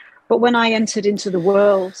was, but when I entered into the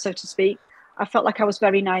world, so to speak, I felt like I was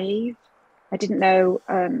very naive. I didn't know.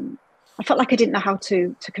 I felt like I didn't know how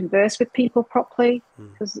to converse with people properly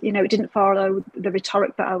because it didn't follow the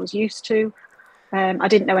rhetoric that I was used to. I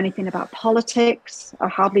didn't know anything about politics. I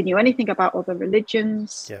hardly knew anything about other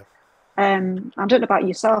religions. Yeah. I don't know about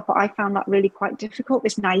yourself, but I found that really quite difficult.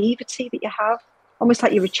 This naivety that you have, almost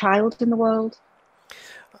like you're a child in the world.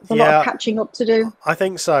 There's a lot of catching up to do. I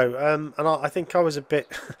think so. And I think I was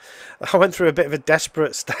I went through a bit of a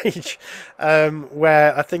desperate stage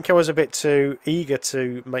where I think I was a bit too eager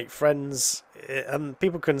to make friends, and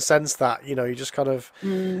people can sense that, you're just kind of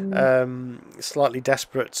slightly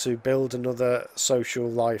desperate to build another social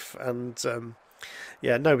life. And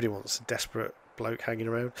nobody wants a desperate bloke hanging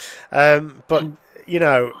around. But,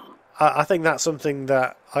 I think that's something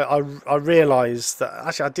that I realised that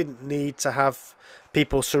actually I didn't need to have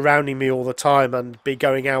people surrounding me all the time and be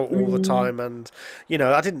going out all the time, and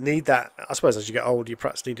I didn't need that. I suppose as you get older you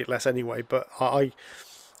perhaps need it less anyway, but I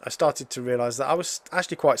started to realise that I was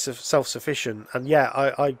actually quite self-sufficient, and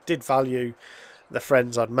I did value the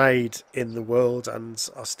friends I'd made in the world, and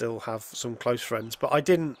I still have some close friends, but I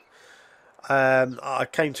didn't I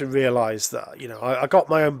came to realise that I got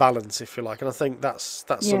my own balance, if you like, and I think that's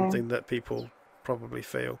something that people probably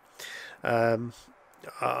feel.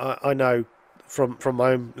 I know from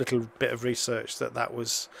my own little bit of research that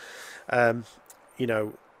was, in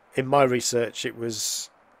my research it was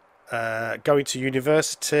going to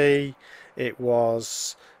university, it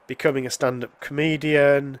was becoming a stand-up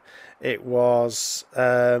comedian, it was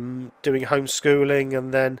doing homeschooling,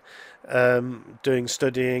 and then doing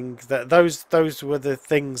studying. Those were the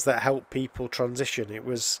things that help people transition. It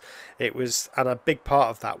was, and a big part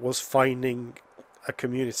of that was finding a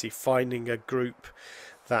community, finding a group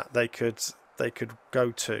that they could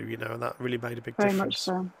go to, and that really made a big difference. Very much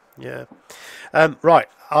so. Yeah. Right.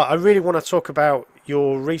 I really want to talk about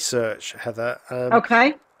your research, Heather.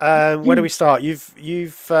 Okay. Where do we start?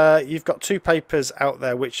 You've got 2 papers out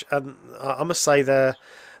there, which I must say they're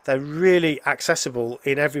really accessible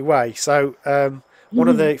in every way. So one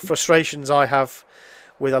of the frustrations I have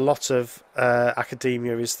with a lot of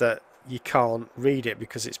academia is that you can't read it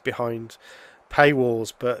because it's behind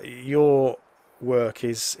paywalls, but your work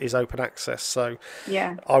is open access, so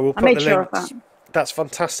I will put the links. Sure of that. That's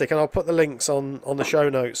fantastic, and I'll put the links on the show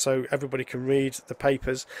notes so everybody can read the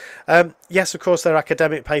papers. Yes, of course they're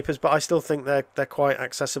academic papers, but I still think they're quite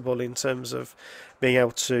accessible in terms of being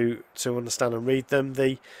able to understand and read them.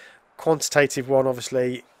 The quantitative one,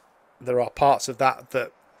 obviously there are parts of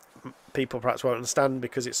that people perhaps won't understand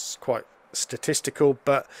because it's quite statistical,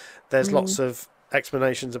 but there's lots of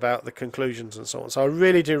explanations about the conclusions and so on. So I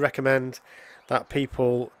really do recommend that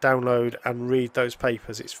people download and read those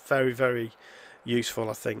papers. It's very, very useful,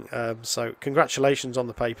 I think. So congratulations on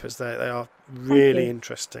the papers. They are really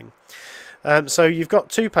interesting. So you've got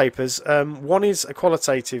 2 papers. One is a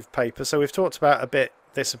qualitative paper. So we've talked about a bit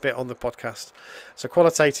on the podcast. So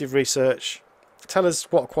qualitative research. Tell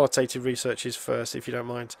us what qualitative research is first, if you don't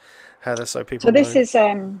mind, Heather, so people know. So this is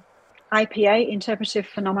IPA, Interpretive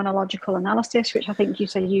Phenomenological Analysis, which I think you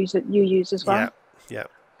say you use as well. Yeah.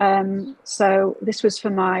 So this was for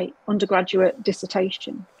my undergraduate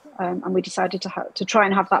dissertation, and we decided to try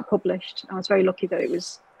and have that published. I was very lucky that it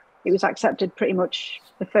was accepted pretty much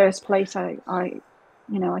the first place I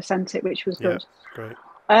sent it, which was good. Great.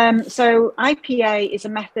 So IPA is a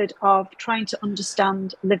method of trying to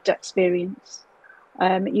understand lived experience.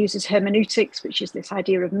 It uses hermeneutics, which is this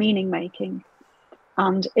idea of meaning making,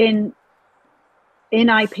 and in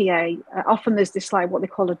IPA, often there's this what they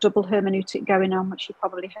call a double hermeneutic going on, which you've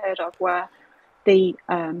probably heard of, where the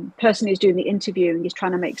person who's doing the interviewing is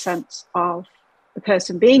trying to make sense of the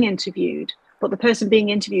person being interviewed, but the person being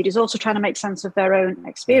interviewed is also trying to make sense of their own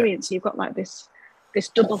experience. So you've got this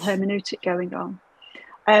double hermeneutic going on.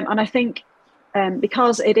 And I think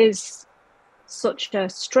because it is such a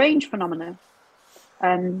strange phenomenon,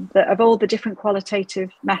 that of all the different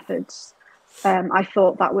qualitative methods, I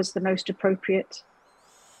thought that was the most appropriate.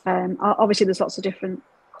 Obviously, there's lots of different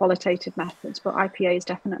qualitative methods, but IPA is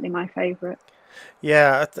definitely my favourite.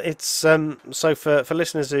 Yeah, it's so for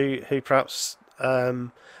listeners who perhaps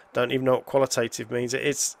don't even know what qualitative means,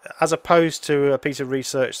 it's as opposed to a piece of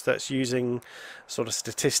research that's using sort of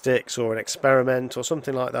statistics or an experiment or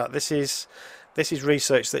something like that. This is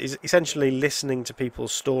research that is essentially listening to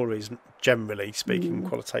people's stories, generally speaking,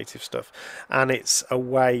 qualitative stuff, and it's a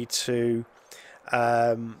way to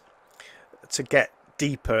get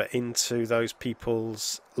deeper into those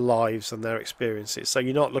people's lives and their experiences. So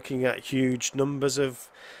you're not looking at huge numbers of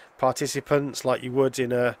participants like you would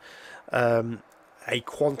in a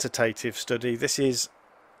quantitative study. This is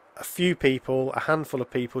a few people, a handful of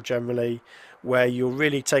people generally, where you're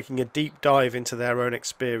really taking a deep dive into their own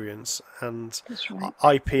experience. And That's right.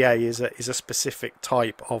 IPA is a specific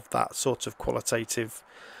type of that sort of qualitative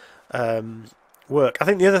work. I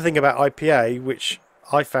think the other thing about IPA, which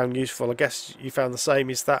I found useful, I guess you found the same,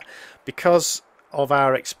 is that because of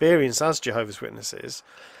our experience as Jehovah's Witnesses,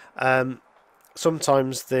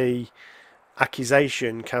 sometimes the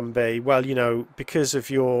accusation can be, well, you know, because of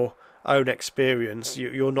your own experience,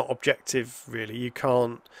 you're not objective, really. You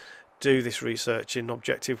can't do this research in an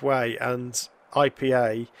objective way. And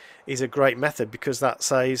IPA is a great method because that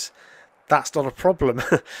says that's not a problem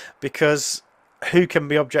because who can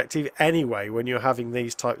be objective anyway when you're having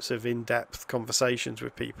these types of in-depth conversations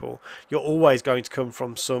with people? You're always going to come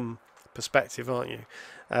from some perspective, aren't you?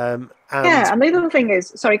 And yeah, and the other thing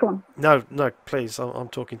is, sorry, go on. No, please, I'm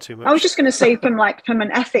talking too much. I was just going to say, from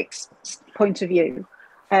an ethics point of view,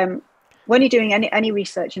 when you're doing any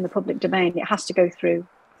research in the public domain, it has to go through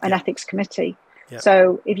an ethics committee. Yeah.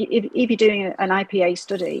 So if you're doing an IPA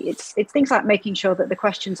study, it's things like making sure that the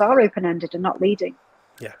questions are open-ended and not leading.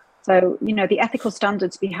 Yeah. So, you know, the ethical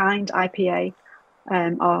standards behind IPA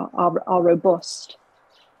are robust.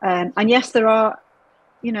 And yes, there are,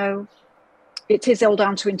 you know, it is all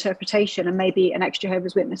down to interpretation, and maybe an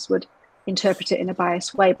ex-Jehovah's Witness would interpret it in a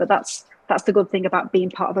biased way. But that's the good thing about being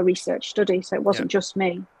part of a research study. So it wasn't just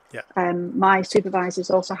me. Yeah. My supervisors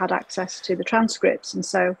also had access to the transcripts. And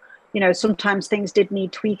so, you know, sometimes things did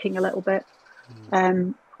need tweaking a little bit.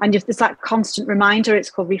 And if there's that constant reminder, it's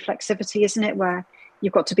called reflexivity, isn't it? Where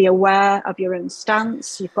you've got to be aware of your own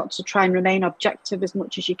stance. You've got to try and remain objective as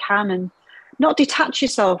much as you can and not detach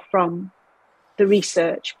yourself from the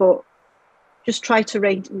research, but just try to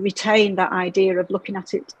retain that idea of looking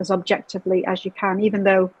at it as objectively as you can, even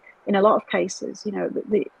though in a lot of cases, you know,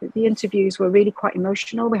 the interviews were really quite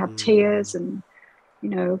emotional. We had tears and, you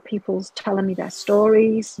know, people telling me their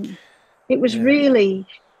stories. And it was really,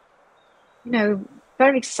 you know,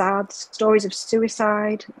 very sad stories of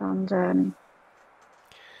suicide and,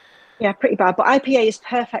 pretty bad. But IPA is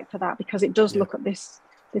perfect for that because it does look at this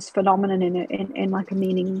phenomenon in like a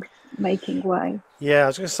meaning making way. Yeah, I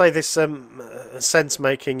was going to say this sense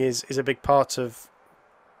making is a big part of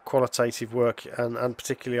qualitative work and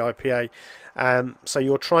particularly IPA. So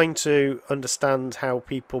you're trying to understand how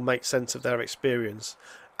people make sense of their experience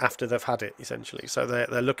after they've had it, essentially. So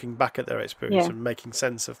they're looking back at their experience and making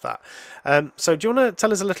sense of that. So do you want to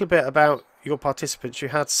tell us a little bit about your participants? You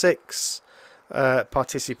had 6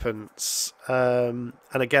 participants, and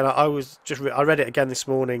again, I read it again this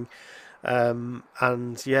morning,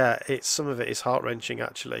 and it's some of it is heart-wrenching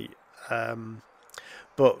actually,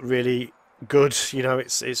 but really good. You know,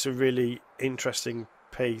 it's a really interesting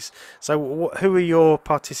piece. So who are your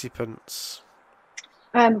participants?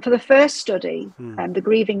 For the first study, the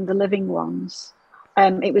Grieving, the Living ones,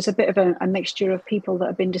 it was a bit of a mixture of people that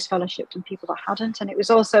had been disfellowshipped and people that hadn't, and it was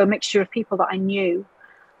also a mixture of people that I knew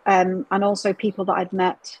and also people that I'd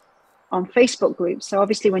met on Facebook groups. So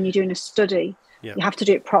obviously when you're doing a study, you have to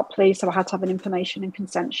do it properly. So I had to have an information and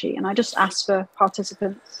consent sheet, and I just asked for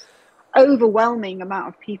participants. Overwhelming amount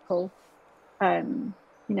of people, you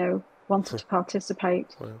know, wanted to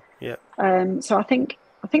participate. Wow. So I think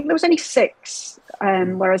there was only 6,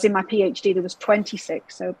 whereas in my PhD there was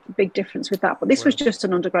 26. So a big difference with that. But this was just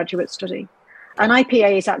an undergraduate study, and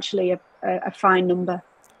IPA is actually a fine number.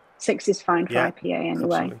 6 is fine for IPA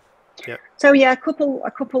anyway. Yeah. So a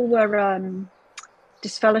couple were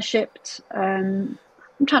disfellowshipped. I'm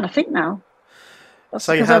trying to think now. That's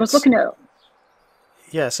so because I was looking at.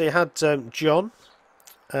 Yeah, so you had John.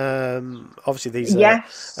 Obviously, these are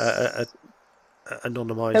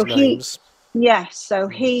anonymised names. Yes, so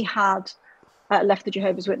he had left the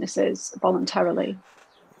Jehovah's Witnesses voluntarily.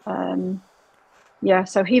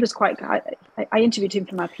 So he was quite. I interviewed him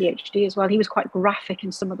for my PhD as well. He was quite graphic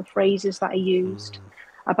in some of the phrases that he used.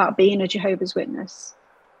 about being a Jehovah's Witness,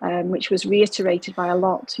 which was reiterated by a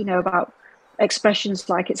lot, you know, about expressions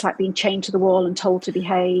like it's like being chained to the wall and told to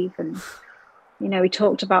behave. And, you know, he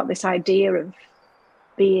talked about this idea of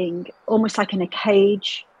being almost like in a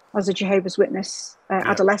cage as a Jehovah's Witness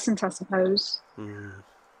adolescent, I suppose.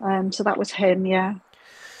 So that was him, yeah.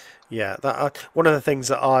 Yeah, that one of the things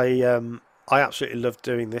that I absolutely love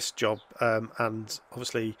doing this job, and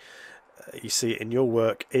obviously you see it in your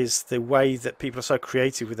work, is the way that people are so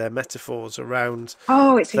creative with their metaphors around.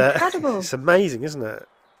 Oh, it's incredible. It's amazing, isn't it?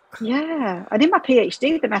 Yeah, and in my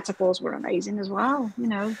PhD, the metaphors were amazing as well. You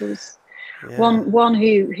know, there was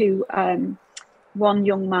one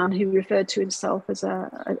young man who referred to himself as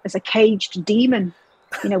a caged demon,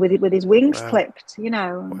 you know, with his wings clipped, you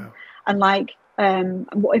know, and like in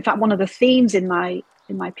fact, one of the themes in my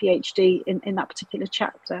PhD in that particular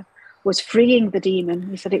chapter was freeing the demon.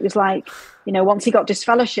 He said it was like, you know, once he got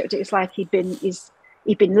disfellowshipped, it was like he'd been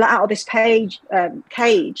let out of this cage,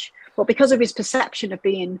 but because of his perception of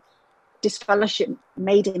being disfellowship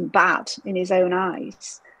made him bad in his own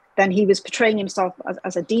eyes, then he was portraying himself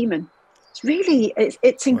as a demon. It's really,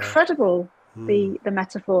 it's incredible, the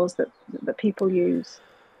metaphors that people use.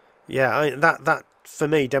 Yeah, that for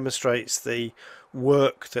me demonstrates the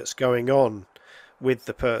work that's going on with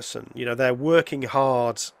the person. You know, they're working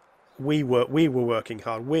hard. We were working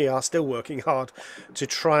hard. We are still working hard to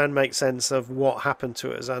try and make sense of what happened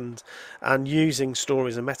to us, and using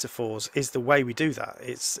stories and metaphors is the way we do that.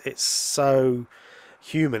 It's so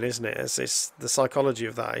human, isn't it? It's the psychology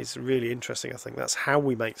of that is really interesting. I think that's how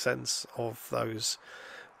we make sense of those,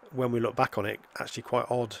 when we look back on it, actually quite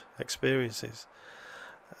odd experiences.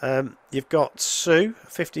 You've got Sue, a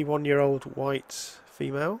 51-year-old white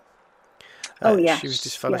female. Oh yes, she was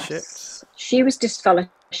disfellowshipped. Yes. She was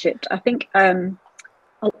disfellowshipped. I think her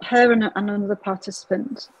and another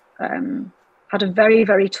participant had a very,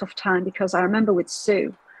 very tough time, because I remember with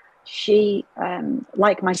Sue, she,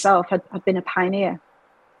 like myself, had been a pioneer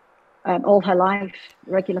all her life,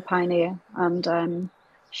 regular pioneer, and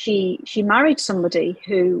she married somebody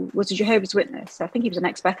who was a Jehovah's Witness. I think he was an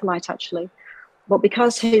ex-Bethelite actually, but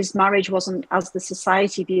because his marriage wasn't as the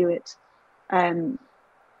society view it,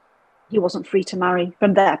 he wasn't free to marry.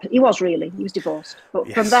 From there, he was divorced,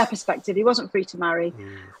 but from their perspective, he wasn't free to marry.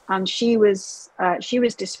 And she was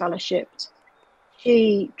disfellowshipped.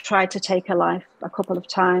 She tried to take her life a couple of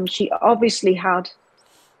times. She obviously had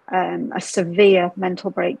a severe mental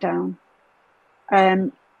breakdown.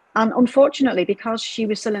 And unfortunately, because she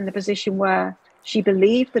was still in the position where she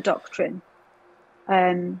believed the doctrine,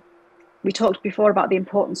 we talked before about the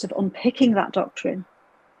importance of unpicking that doctrine.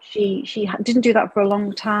 She didn't do that for a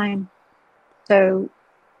long time. So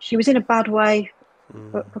she was in a bad way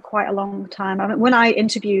for quite a long time. I mean, when I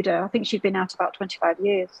interviewed her, I think she'd been out about 25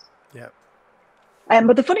 years. Yeah.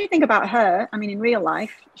 But the funny thing about her, I mean, in real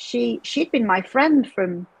life, she'd been my friend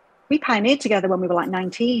we pioneered together when we were like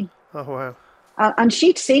 19. Oh, wow. And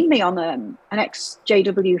she'd seen me on an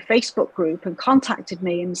ex-JW Facebook group and contacted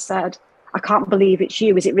me and said, I can't believe it's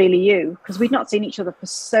you. Is it really you? Because we'd not seen each other for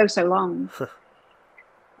so long.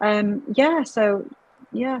 So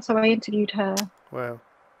I interviewed her. Wow.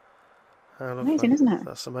 Amazing, isn't it?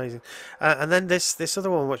 That's amazing. And then this other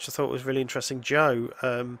one, which I thought was really interesting, Jo.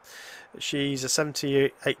 She's a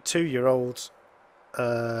 72-year-old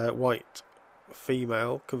white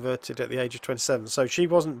female, converted at the age of 27. So she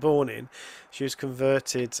wasn't born in, she was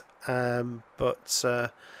converted, but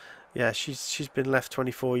she's been left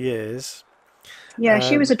 24 years. Yeah,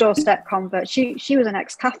 she was a doorstep convert. She was an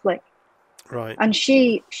ex-Catholic. Right. And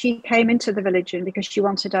she came into the religion because she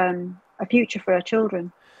wanted a future for her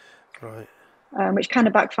children. Right. Which kind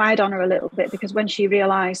of backfired on her a little bit, because when she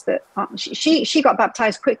realised that she got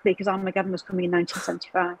baptised quickly because Armageddon was coming in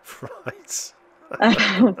 1975. Right.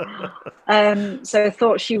 So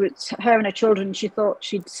thought her and her children, she thought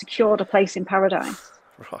she'd secured a place in paradise.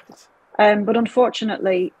 Right. But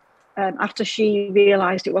unfortunately, after she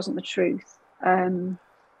realised it wasn't the truth,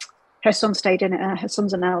 her son stayed in it. Her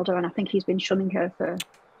son's an elder, and I think he's been shunning her for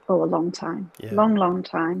a long time, long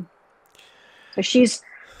time. So she's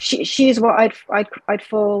what I'd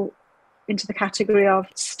fall into the category of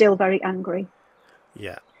still very angry.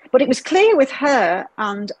 Yeah. But it was clear with her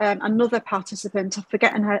and another participant. I'm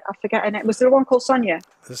forgetting it. Was there one called Sonia?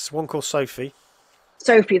 There's one called Sophie.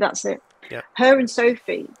 Sophie, that's it. Yeah. Her and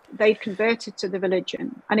Sophie, they'd converted to the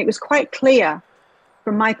religion, and it was quite clear,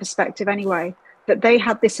 from my perspective anyway, that they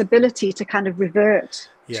had this ability to kind of revert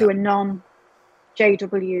to a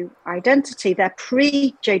non-JW identity, their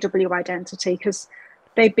pre-JW identity, because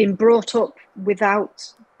they've been brought up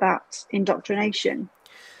without that indoctrination.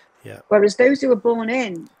 Yeah. Whereas those who were born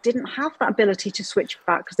in didn't have that ability to switch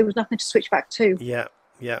back because there was nothing to switch back to. Yeah.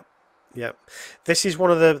 Yeah. Yeah. This is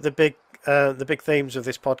one of the big themes of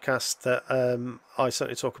this podcast that I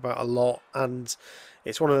certainly talk about a lot, and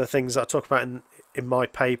it's one of the things that I talk about in my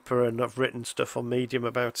paper, and I've written stuff on Medium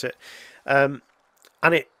about it. And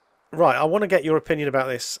right, I want to get your opinion about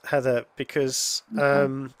this, Heather, because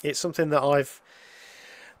it's something that I've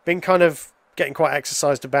been kind of getting quite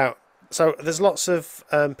exercised about. So there's lots of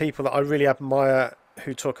people that I really admire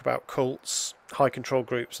who talk about cults, high control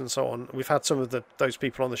groups, and so on. We've had some of those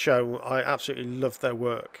people on the show. I absolutely love their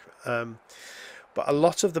work. But a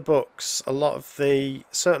lot of the books,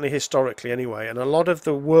 certainly historically anyway, and a lot of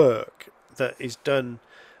the work that is done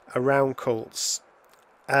around cults,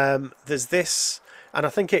 there's this, and I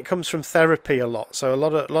think it comes from therapy a lot. So a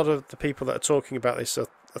lot of the people that are talking about this are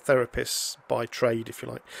therapists by trade, if you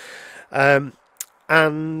like.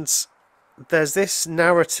 And there's this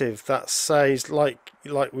narrative that says, like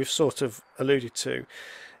we've sort of alluded to,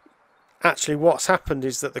 actually what's happened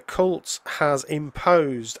is that the cult has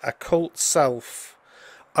imposed a cult self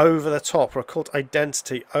over the top, or a cult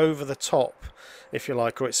identity over the top, if you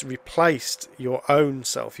like, or it's replaced your own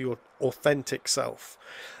self, your authentic self.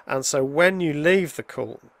 And so when you leave the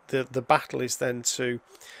cult, the battle is then to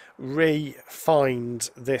re-find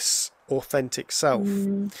this authentic self.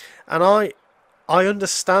 And I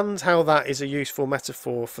understand how that is a useful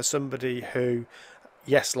metaphor for somebody who,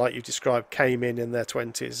 yes, like you described, came in their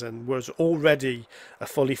 20s and was already a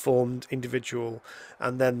fully formed individual,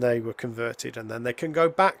 and then they were converted, and then they can go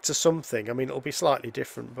back to something. I mean, it'll be slightly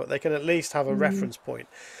different, but they can at least have a reference point.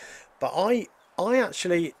 But I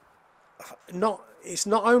actually it's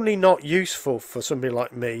not only not useful for somebody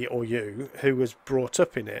like me or you who was brought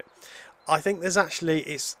up in it. I think there's actually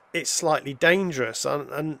it's slightly dangerous,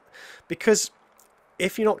 and because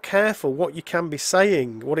if you're not careful, what you can be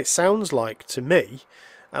saying, what it sounds like to me,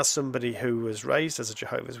 as somebody who was raised as a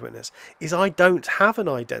Jehovah's Witness, is I don't have an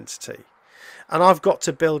identity, and I've got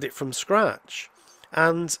to build it from scratch.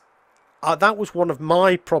 And that was one of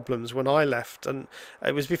my problems when I left, and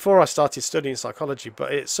it was before I started studying psychology,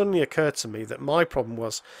 but it suddenly occurred to me that my problem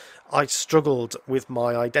was I struggled with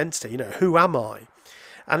my identity. Who am I?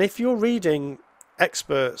 And if you're reading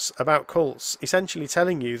experts about cults essentially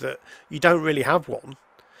telling you that you don't really have one,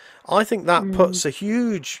 I think that puts a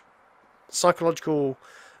huge psychological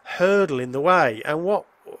hurdle in the way. And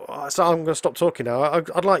so I'm going to stop talking now.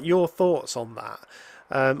 I'd like your thoughts on that.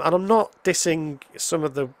 And I'm not dissing some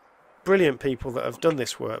of the brilliant people that have done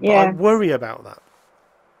this work, but I worry about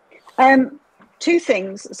that. Two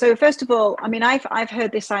things. So first of all, I mean, I've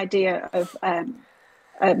heard this idea of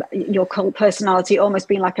your cult personality almost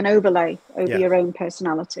being like an overlay over your own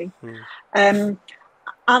personality. And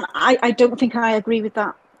I don't think I agree with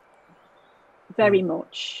that very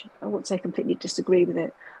much. I won't say completely disagree with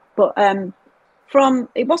it, but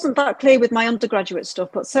it wasn't that clear with my undergraduate stuff,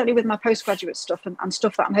 but certainly with my postgraduate stuff and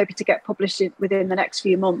stuff that I'm hoping to get published within the next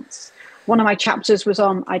few months. One of my chapters was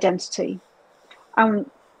on identity.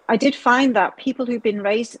 I did find that people who've been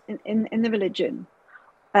raised in the religion,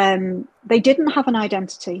 they didn't have an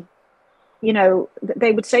identity.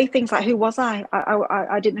 They would say things like, who was I?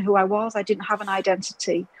 I didn't know who I was. I didn't have an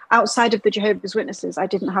identity. Outside of the Jehovah's Witnesses, I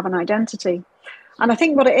didn't have an identity. And I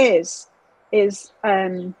think what it is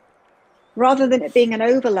rather than it being an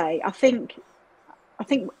overlay, I think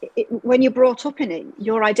when you're brought up in it,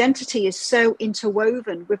 your identity is so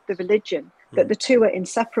interwoven with the religion that the two are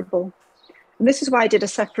inseparable. And this is why I did a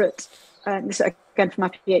separate, this is again for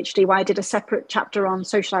my PhD, why I did a separate chapter on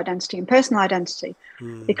social identity and personal identity,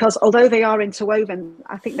 because although they are interwoven,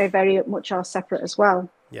 I think they very much are separate as well.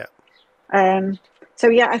 Yeah. So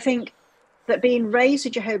yeah, I think that being raised a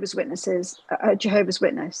Jehovah's Witness,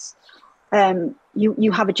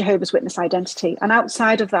 you have a Jehovah's Witness identity, and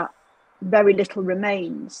outside of that, very little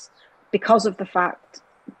remains because of the fact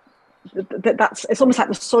that it's almost like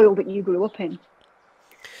the soil that you grew up in.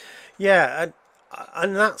 Yeah,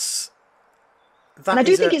 and and I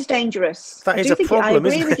do think it's dangerous. That is a problem,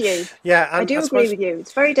 isn't it? I agree with you. Yeah, I do agree with you.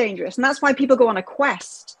 It's very dangerous, and that's why people go on a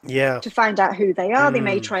quest to find out who they are. They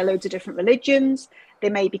may try loads of different religions. They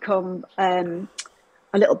may become a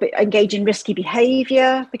little bit engage in risky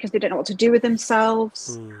behaviour because they don't know what to do with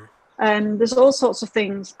themselves. There's all sorts of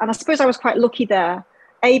things, and I suppose I was quite lucky there.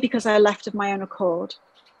 Because I left of my own accord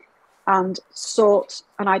and sought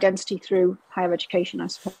an identity through higher education, I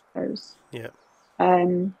suppose. Yeah.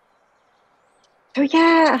 So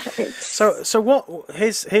yeah. So what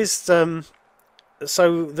his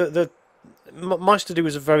so my study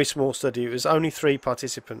was a very small study. It was only 3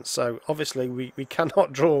 participants, so obviously we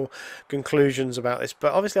cannot draw conclusions about this,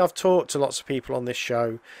 but obviously I've talked to lots of people on this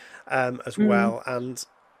show, as well, and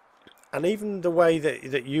even the way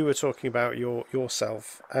that you were talking about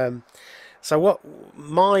yourself. So what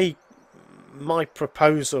my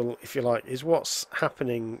proposal, if you like, is what's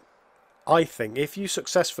happening. I think if you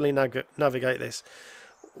successfully navigate this,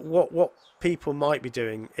 what people might be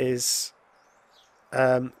doing is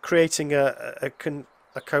creating a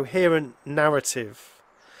coherent narrative,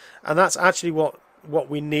 and that's actually what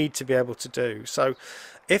we need to be able to do. So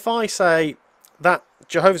if I say that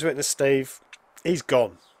Jehovah's Witness Steve, he's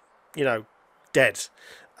gone, dead,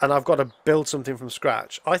 and I've got to build something from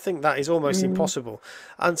scratch, I think that is almost impossible.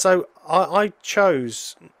 And so I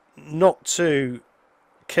chose not to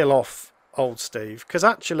kill off old Steve, because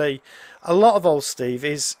actually a lot of old Steve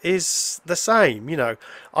is the same.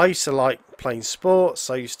 I used to like playing sports.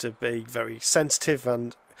 I used to be very sensitive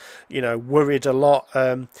and worried a lot.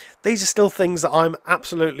 These are still things that I'm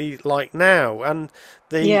absolutely like now, and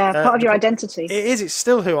part of your identity. It is. It's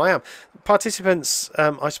still who I am. Participants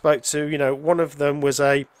I spoke to, one of them was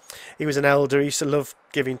he was an elder. He used to love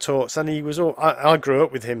giving talks, and he was I grew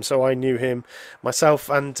up with him, so I knew him myself,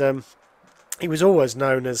 and he was always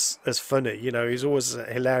known as funny. He's always a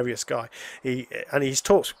hilarious guy. His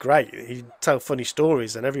talks were great. He'd tell funny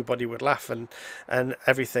stories, and everybody would laugh and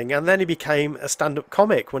everything. And then he became a stand-up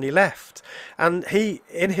comic when he left. And he,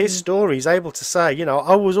 in his story, is able to say,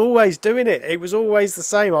 I was always doing it. It was always the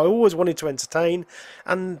same. I always wanted to entertain,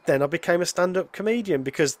 and then I became a stand-up comedian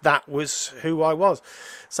because that was who I was.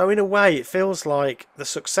 So in a way, it feels like the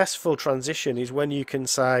successful transition is when you can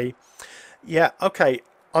say, yeah, okay,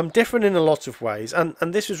 I'm different in a lot of ways, and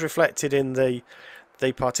this was reflected in the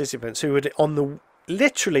participants who would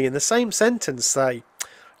literally in the same sentence say,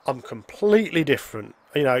 I'm completely different.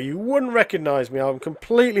 You wouldn't recognise me. I'm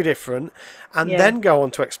completely different, and then go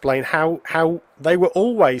on to explain how they were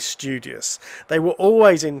always studious. They were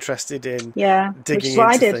always interested in digging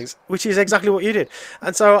into things, which is exactly what you did.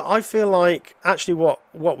 And so I feel like actually what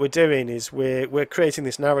we're doing is we're creating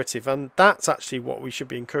this narrative, and that's actually what we should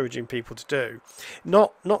be encouraging people to do,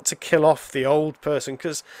 not to kill off the old person,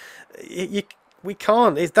 because we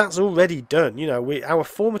can't. That's already done. Our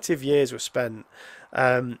formative years were spent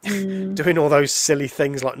doing all those silly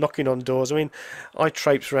things like knocking on doors. I mean, I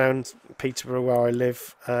traipse around Peterborough where I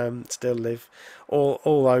live, still live, all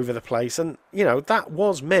over the place, and that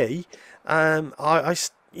was me. So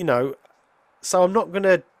I'm not going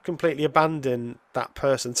to completely abandon that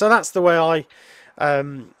person. So that's the way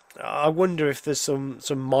I wonder if there's some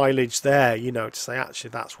mileage there, to say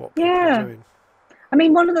actually that's what people are doing. I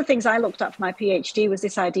mean, one of the things I looked at for my PhD was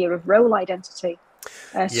this idea of role identity.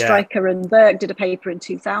 Stryker and Burke did a paper in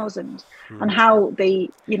 2000 on how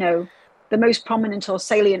the most prominent or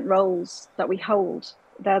salient roles that we hold,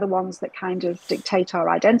 they're the ones that kind of dictate our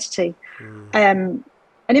identity. And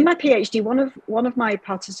in my PhD, one of my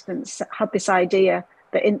participants had this idea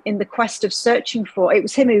that in the quest of searching for, it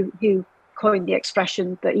was him who coined the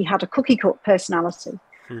expression that he had a cookie cut personality.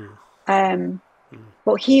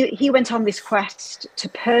 But he went on this quest to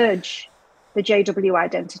purge the JW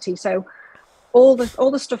identity. So all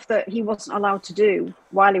the stuff that he wasn't allowed to do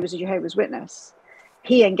while he was a Jehovah's Witness,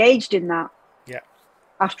 he engaged in that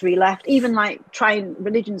after he left, even like trying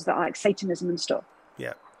religions that are like Satanism and stuff.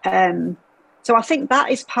 So I think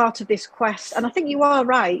that is part of this quest. And I think you are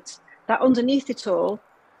right that underneath it all,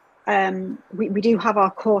 we do have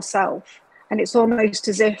our core self, and it's almost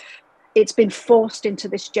as if it's been forced into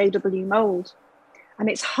this JW mold. And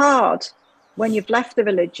it's hard when you've left the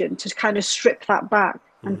religion to kind of strip that back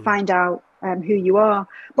and find out who you are.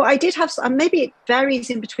 But I did have, and maybe it varies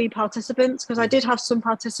in between participants, because I did have some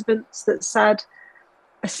participants that said,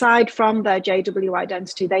 aside from their JW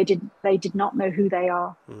identity, they did not know who they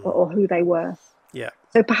are or who they were.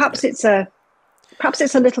 So perhaps it's a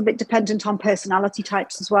little bit dependent on personality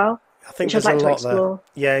types as well. I think there's a lot there.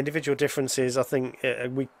 Yeah, individual differences. I think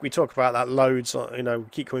we talk about that loads. We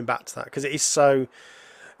keep coming back to that because it is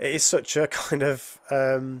such a kind of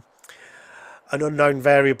an unknown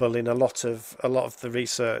variable in a lot of the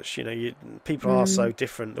research. People are so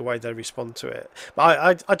different the way they respond to it.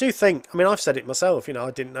 But I do think. I mean, I've said it myself. I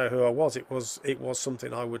didn't know who I was. It was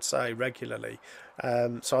something I would say regularly.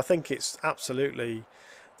 So I think it's absolutely.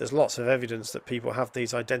 There's lots of evidence that people have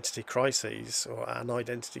these identity crises or an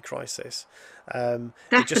identity crisis.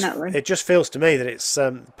 Definitely. It just feels to me that it's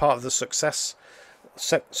part of the successful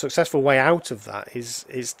way out of that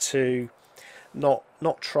is to not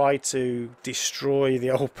try to destroy the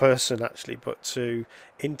old person actually, but to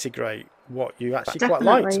integrate what you actually quite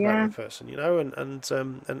liked about the person, and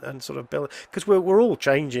sort of build, because we're all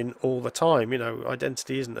changing all the time.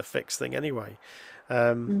 Identity isn't a fixed thing anyway.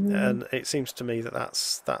 And it seems to me that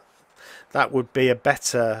that would be a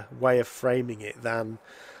better way of framing it than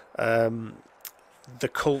the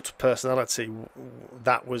cult personality.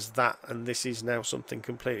 That was that, and this is now something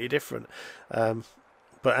completely different.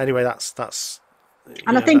 But anyway, that's.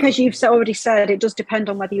 And I think, as you've already said, it does depend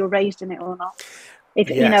on whether you're raised in it or not. If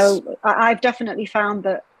Yes. you know, I've definitely found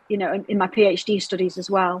that, you know, in my PhD studies as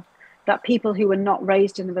well, that people who were not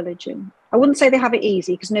raised in the religion, I wouldn't say they have it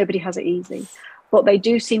easy, because nobody has it easy, but they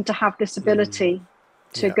do seem to have this ability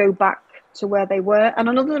to go back to where they were. And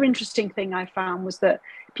another interesting thing I found was that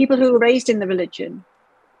people who were raised in the religion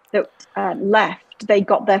that left, they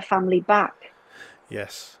got their family back.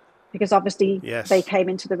 Yes. Because obviously they came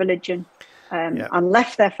into the religion and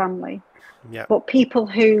left their family. Yeah. But people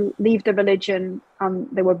who leave the religion and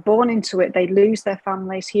they were born into it, they lose their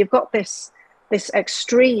families. So you've got this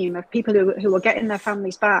extreme of people who are getting their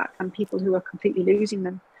families back and people who are completely losing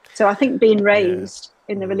them. So I think being raised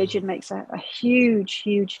in the religion makes a huge,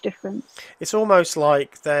 huge difference. It's almost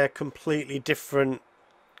like they're completely different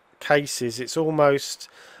cases. It's almost,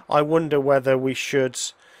 I wonder whether we should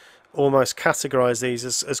almost categorize these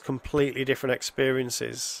as completely different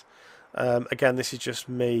experiences. Again, this is just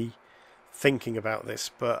me thinking about this,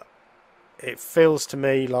 but it feels to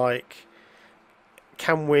me like,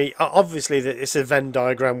 can we, obviously it's a Venn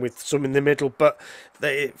diagram with some in the middle, but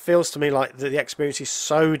it feels to me like the experience is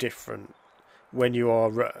so different when you are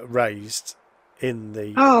raised in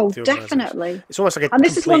the definitely. It's almost like a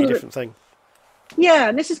completely different thing. Yeah,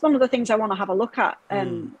 and this is one of the things I want to have a look at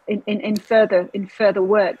in further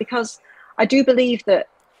work, because I do believe that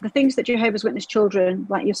the things that Jehovah's Witness children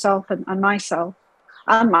like yourself and myself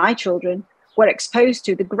and my children were exposed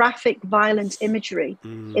to, the graphic, violent imagery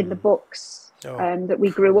in the books that we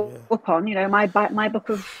grew up on. You know, my book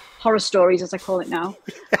of horror stories, as I call it now.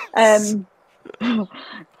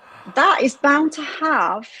 That is bound to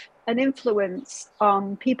have an influence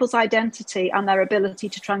on people's identity and their ability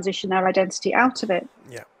to transition their identity out of it.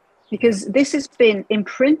 Yeah. Because this has been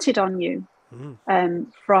imprinted on you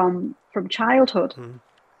from childhood.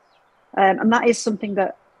 And that is something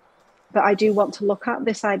that I do want to look at,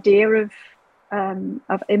 this idea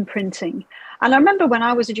of imprinting. And I remember when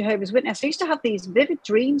I was a Jehovah's Witness, I used to have these vivid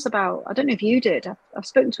dreams about, I don't know if you did, I've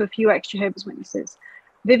spoken to a few ex-Jehovah's Witnesses,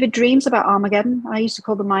 vivid dreams about Armageddon. I used to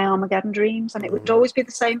call them my Armageddon dreams, and it would always be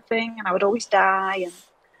the same thing, and I would always die,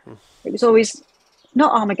 and it was always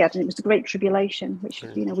not Armageddon, it was the Great Tribulation, which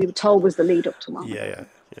you know we were told was the lead up to Armageddon.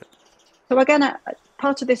 So again,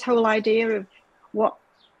 part of this whole idea of what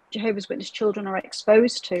Jehovah's Witness children are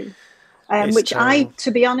exposed to, which terrible.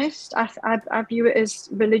 To be honest, I view it as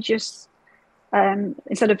religious,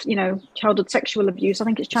 instead of, you know, childhood sexual abuse. I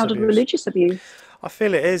think it's childhood religious abuse. I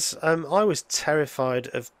feel it is. I was terrified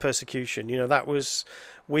of persecution. You know, that was,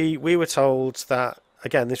 we were told that,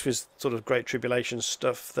 again, this was sort of Great Tribulation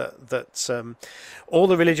stuff, that all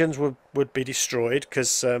the religions would be destroyed,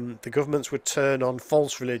 because the governments would turn on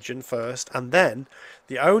false religion first, and then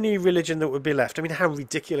the only religion that would be left, I mean, how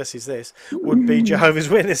ridiculous is this, would be Jehovah's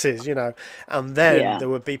Witnesses, you know, and then there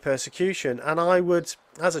would be persecution. And I would,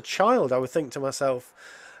 as a child, I would think to myself,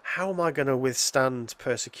 how am I going to withstand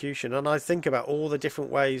persecution? And I think about all the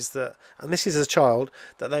different ways that, and this is as a child,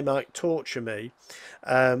 that they might torture me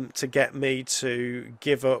to get me to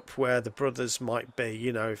give up where the brothers might be,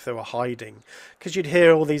 you know, if they were hiding. Because you'd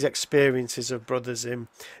hear all these experiences of brothers in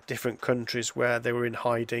different countries where they were in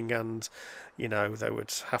hiding, and, you know, they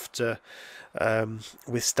would have to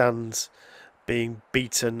withstand being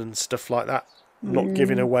beaten and stuff like that, not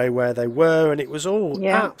giving away where they were, and it was all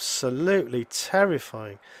absolutely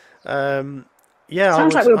terrifying. Sounds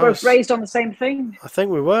like we were both raised on the same thing. I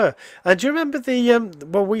think we were. And do you remember the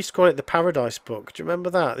well, we used to call it the Paradise Book? Do you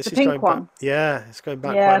remember that? This the is pink going one. back. Yeah, it's going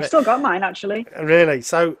back. Yeah, I've still got mine actually. Really?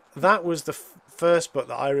 So that was the first book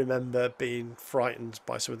that I remember being frightened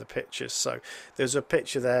by some of the pictures. So there's a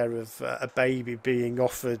picture there of a baby being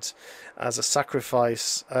offered as a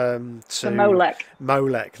sacrifice to Molech.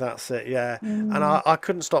 Molech, that's it, yeah. And I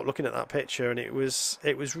couldn't stop looking at that picture, and it was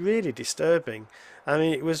really disturbing. I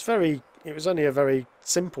mean, it was only a very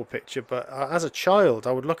simple picture, but as a child,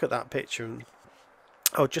 I would look at that picture and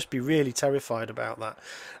I would just be really terrified about that.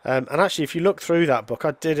 And actually, if you look through that book,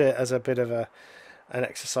 I did it as a bit of an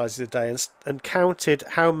exercise of the day, and counted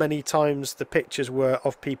how many times the pictures were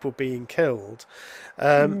of people being killed.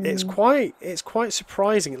 It's quite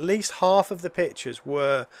surprising. At least half of the pictures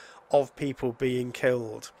were of people being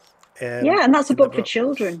killed. And that's a book for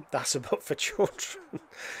children. That's a book for children.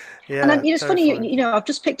 Yeah, and it's funny, you know, I've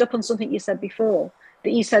just picked up on something you said before,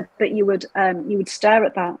 that you said that you would stare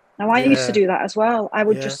at that. Now, I used to do that as well. I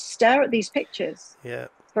would just stare at these pictures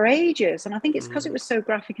for ages, and I think it's because it was so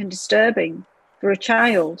graphic and disturbing for a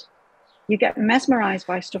child. You get mesmerized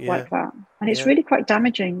by stuff Yeah. like that, and it's Yeah. really quite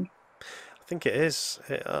damaging. I think it is.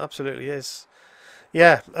 It absolutely is.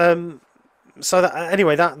 Yeah. So that,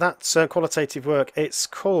 anyway, that's qualitative work. It's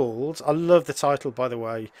called. I love the title, by the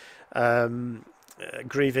way.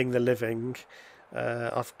 Grieving the Living.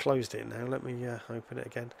 I've closed it now. Let me open it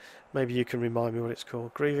again. Maybe you can remind me what it's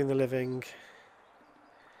called. Grieving the Living.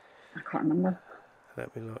 I can't remember.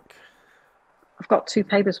 Let me look. I've got two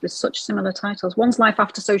papers with such similar titles. One's Life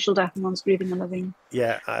After Social Death and one's Grieving the Living.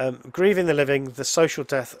 Yeah, Grieving the Living, the social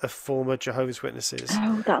death of former Jehovah's Witnesses.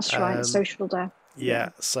 Oh, that's right, social death. Yeah,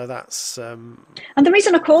 so that's... and the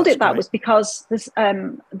reason I called it that great. was because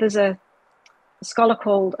there's a scholar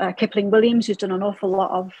called Kipling Williams who's done an awful lot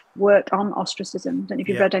of work on ostracism. I don't know if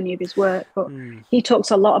you've read any of his work, but he talks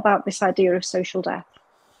a lot about this idea of social death.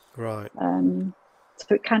 Right. So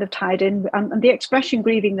it kind of tied in. And the expression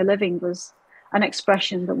Grieving the Living was an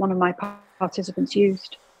expression that one of my participants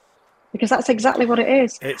used, because that's exactly what it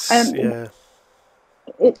is. It's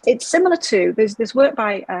it's similar to there's work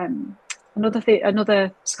by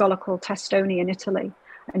another scholar called Testoni in Italy,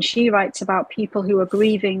 and she writes about people who are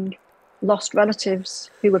grieving lost relatives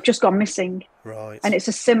who have just gone missing. Right. And it's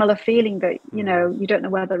a similar feeling that you don't know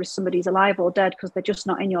whether somebody's alive or dead because they're just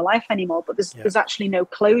not in your life anymore, but there's actually no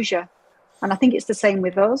closure. And I think it's the same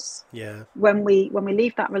with us. Yeah. When we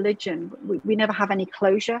leave that religion, we never have any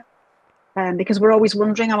closure, because we're always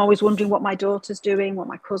wondering. I'm always wondering what my daughter's doing, what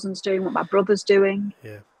my cousin's doing, what my brother's doing.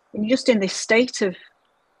 Yeah. And you're just in this state of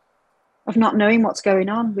not knowing what's going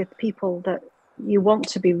on with people that you want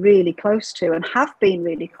to be really close to and have been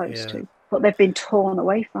really close to, but they've been torn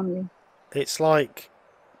away from you. It's like,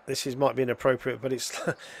 might be inappropriate, but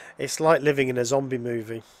it's like living in a zombie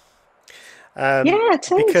movie.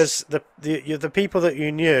 It is. Because the people that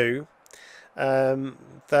you knew,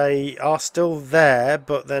 they are still there,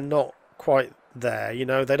 but they're not quite there.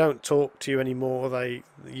 They don't talk to you anymore.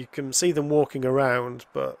 You can see them walking around,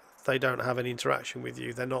 but they don't have any interaction with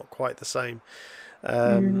you. They're not quite the same.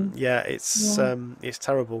 It's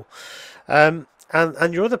terrible.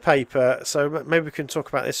 And your other paper, so maybe we can talk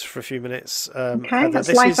about this for a few minutes. Okay,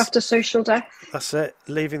 that's Life After Social Death. That's it.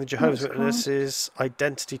 Leaving the Jehovah's Witnesses,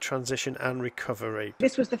 Identity Transition and Recovery.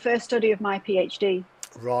 This was the first study of my PhD.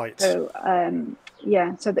 Right. So,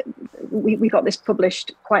 we got this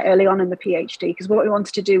published quite early on in the PhD, because what we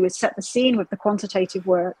wanted to do was set the scene with the quantitative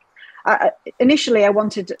work. Initially, I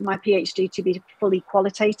wanted my PhD to be fully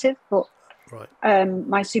qualitative, but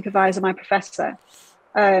my supervisor, my professor,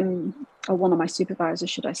 or one of my supervisors,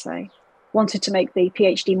 should I say, wanted to make the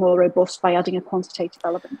PhD more robust by adding a quantitative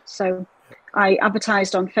element. So I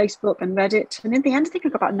advertised on Facebook and Reddit, and in the end, I think I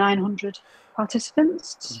got about 900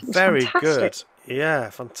 participants. Very good. Yeah,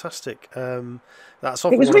 fantastic. That's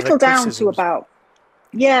often it was one of the whittled down to criticisms.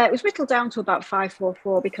 it was whittled down to about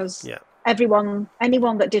 544, because anyone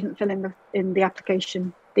that didn't fill in the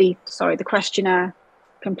application, the questionnaire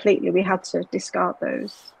completely, we had to discard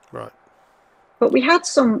those. Right. But we had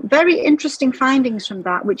some very interesting findings from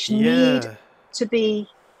that, which need to be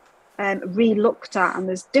re-looked at, and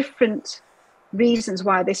there's different reasons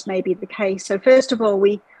why this may be the case. So first of all,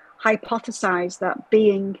 we hypothesized that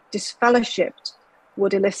being disfellowshipped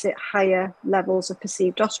would elicit higher levels of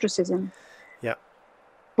perceived ostracism. Yeah.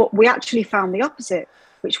 But we actually found the opposite,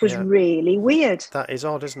 which was really weird. That is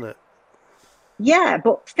odd, isn't it? Yeah,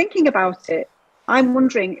 but thinking about it, I'm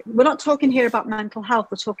wondering, we're not talking here about mental health,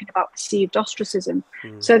 we're talking about perceived ostracism.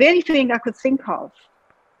 So the only thing I could think of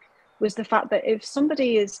was the fact that if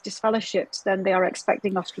somebody is disfellowshipped, then they are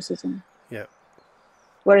expecting ostracism. Yeah.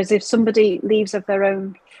 Whereas if somebody leaves of their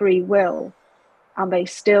own free will and they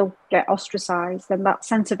still get ostracized, then that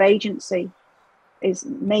sense of agency is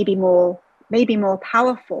maybe more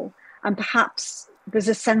powerful. And perhaps there's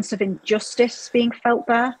a sense of injustice being felt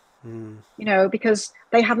there. Because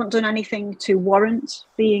they haven't done anything to warrant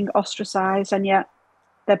being ostracized, and yet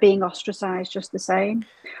they're being ostracized just the same.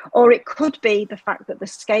 Or it could be the fact that the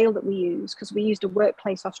scale that we use, because we used a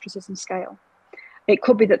workplace ostracism scale, it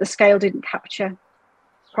could be that the scale didn't capture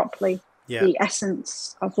properly the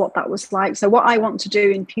essence of what that was like. So what I want to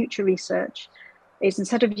do in future research is,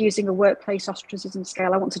 instead of using a workplace ostracism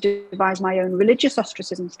scale, I want to devise my own religious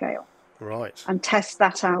ostracism scale. Right. And test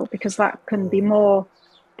that out, because that can be more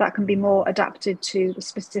adapted to the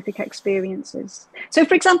specific experiences. So,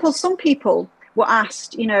 for example, some people were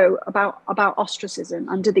asked, about ostracism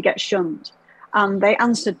and did they get shunned? And they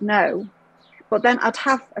answered no. But then I'd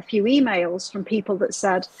have a few emails from people that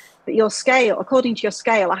said that your scale, according to your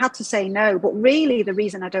scale, I had to say no. But really, the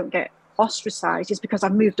reason I don't get ostracized is because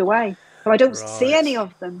I've moved away. So I don't see any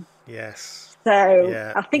of them. Yes.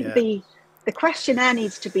 So I think the questionnaire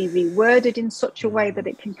needs to be reworded in such a way that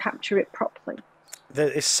it can capture it properly.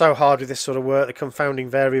 It's so hard with this sort of work. The confounding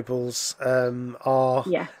variables are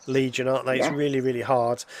Yes. legion, aren't they? It's Yes. really, really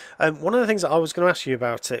hard. One of the things that I was going to ask you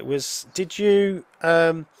about it was, did you?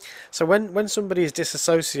 So when somebody is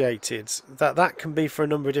disassociated, that can be for a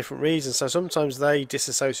number of different reasons. So sometimes they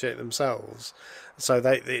disassociate themselves. So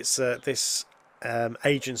this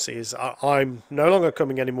agency is, I'm no longer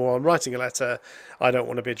coming anymore. I'm writing a letter. I don't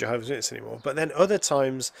want to be a Jehovah's Witness anymore. But then other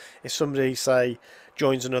times, if somebody say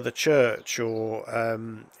joins another church or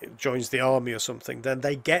joins the army or something, then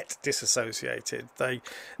they get disassociated. I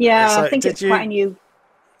think it's quite a new.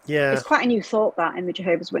 Yeah, it's quite a new thought that in the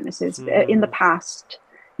Jehovah's Witnesses. In the past,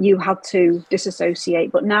 you had to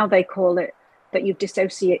disassociate, but now they call it that you've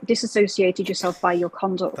disassociated yourself by your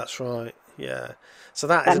conduct. That's right. Yeah. So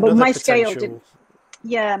that is but another my potential.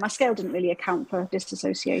 my scale didn't really account for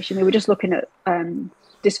disassociation. We were just looking at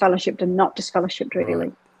disfellowshipped and not disfellowshipped, really.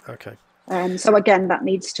 Right. Okay. So again, that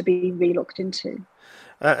needs to be re-looked into.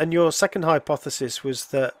 And your second hypothesis was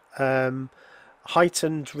that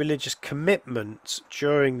heightened religious commitment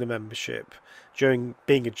during the membership, during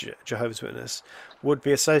being a Jehovah's Witness, would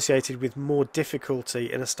be associated with more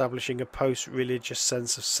difficulty in establishing a post-religious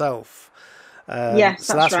sense of self. Yes,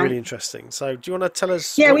 so that's right. really interesting. So do you want to tell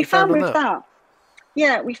us what we found with that?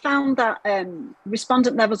 Yeah, we found that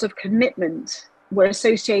respondent levels of commitment were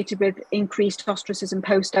associated with increased ostracism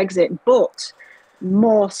post-exit, but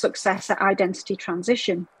more success at identity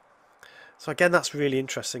transition. So again, that's really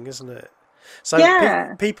interesting, isn't it?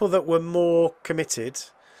 So people that were more committed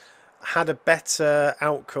had a better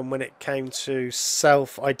outcome when it came to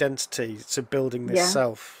self-identity, to building this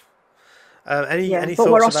self. Any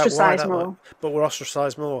thoughts about why that but we're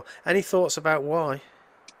ostracised more. Any thoughts about why?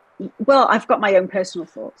 Well, I've got my own personal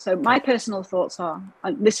thoughts. So my personal thoughts are,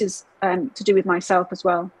 and this is to do with myself as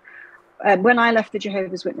well. When I left the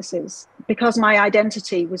Jehovah's Witnesses, because my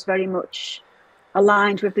identity was very much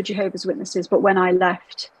aligned with the Jehovah's Witnesses, but when I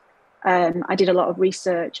left, I did a lot of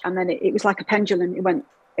research, and then it was like a pendulum. It went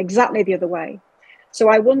exactly the other way. So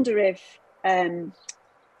I wonder if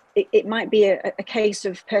it might be a case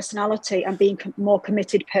of personality and being more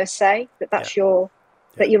committed per se, that you're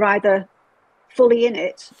either fully in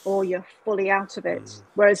it or you're fully out of it.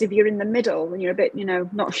 Whereas if you're in the middle and you're a bit,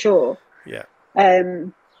 not sure. Yeah.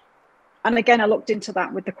 And again, I looked into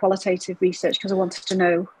that with the qualitative research because I wanted to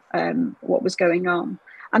know what was going on.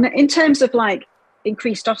 And in terms of like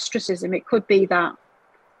increased ostracism, it could be that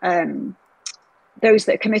those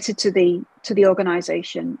that are committed to the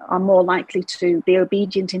organisation are more likely to be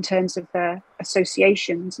obedient in terms of their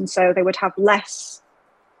associations, and so they would have less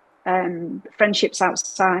friendships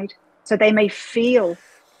outside. So they may feel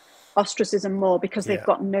ostracism more because they've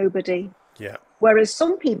got nobody. Yeah. Whereas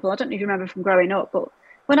some people, I don't know if you remember from growing up, but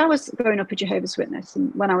when I was growing up a Jehovah's Witness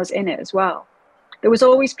and when I was in it as well, there was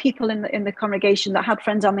always people in the congregation that had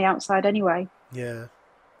friends on the outside anyway. Yeah.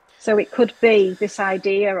 So it could be this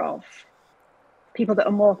idea of people that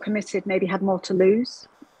are more committed maybe had more to lose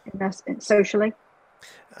socially.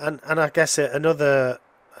 And I guess another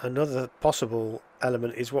possible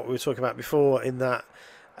element is what we were talking about before, in that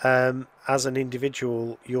as an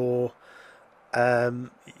individual, you're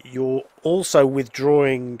also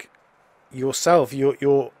withdrawing yourself.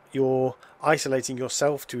 You're isolating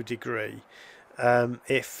yourself to a degree.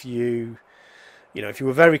 If you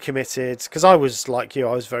were very committed, because I was like you,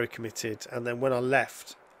 I was very committed, and then when I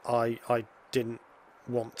left, I didn't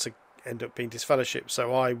want to end up being disfellowshipped,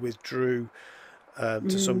 so I withdrew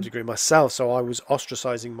to some degree myself. So I was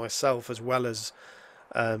ostracizing myself as well as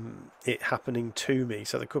it happening to me.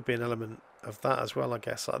 So there could be an element of that as well, I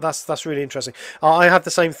guess. That's really interesting. I had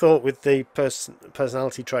the same thought with the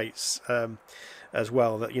personality traits as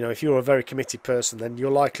well, that if you're a very committed person, then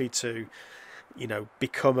you're likely to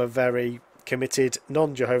become a very committed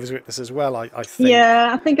non-Jehovah's Witness as well, I think.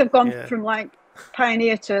 I think I've gone from like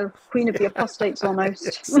pioneer to queen of the apostates almost.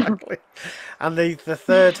 Exactly. And the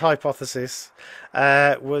third hypothesis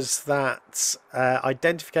was that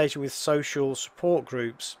identification with social support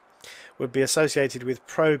groups would be associated with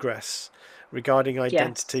progress regarding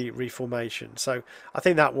identity reformation. So I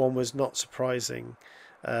think that one was not surprising.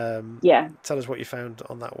 Tell us what you found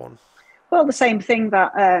on that one. Well, the same thing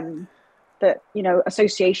that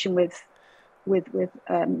association with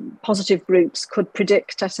positive groups could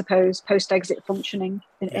predict, I suppose, post-exit functioning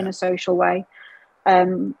in a social way.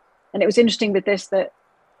 And it was interesting with this that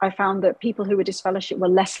I found that people who were disfellowshipped were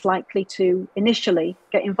less likely to initially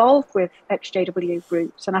get involved with ex-JW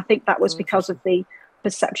groups. And I think that was because of the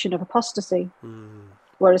perception of apostasy.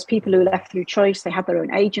 Whereas people who left through choice, they had their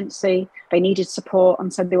own agency, they needed support,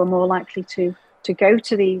 and so they were more likely to to go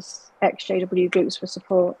to these ex-JW groups for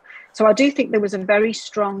support. So I do think there was a very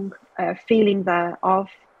strong feeling there of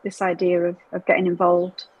this idea of getting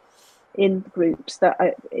involved in groups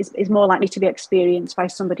that is more likely to be experienced by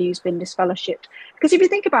somebody who's been disfellowshipped. Because if you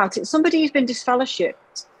think about it, somebody who's been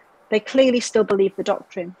disfellowshipped, they clearly still believe the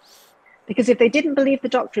doctrine. Because if they didn't believe the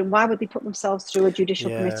doctrine, why would they put themselves through a judicial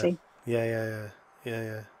committee? Yeah,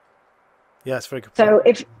 it's a very good So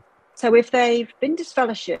point. if they've been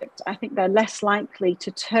disfellowshipped, I think they're less likely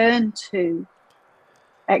to turn to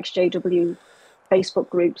ex-JW Facebook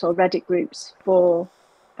groups or Reddit groups for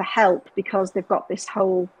help, because they've got this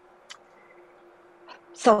whole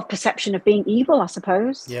self-perception of being evil, I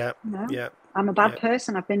suppose. Yeah, you know? yeah. I'm a bad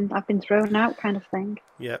person. I've been thrown out, kind of thing.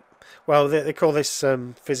 Yeah. Well, they call this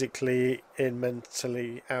physically in,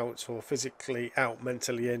 mentally out, or physically out,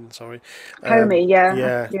 mentally in. Sorry. Homie,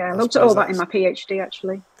 Yeah. I I looked at all suppose that in that's my PhD,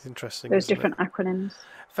 actually. interesting. Those Isn't different it? acronyms.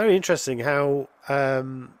 Very interesting how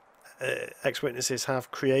ex-witnesses have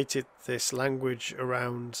created this language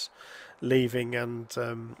around leaving, and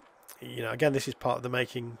again, this is part of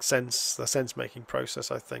the sense-making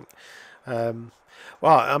process, I think.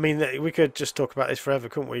 Well, I mean, we could just talk about this forever,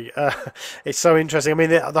 couldn't we? It's so interesting. I mean,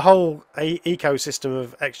 the whole ecosystem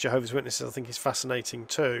of ex-Jehovah's Witnesses, I think, is fascinating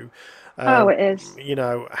too. It is.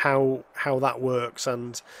 How that works.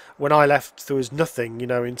 And when I left, there was nothing,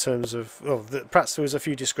 in terms of, perhaps there was a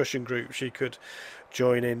few discussion groups you could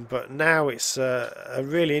join in, but now it's a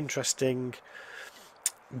really interesting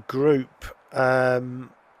group,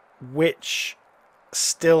 which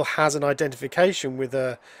still has an identification with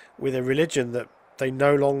a religion that they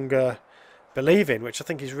no longer believe in, which I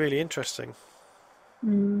think is really interesting.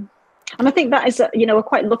 And I think that is, we're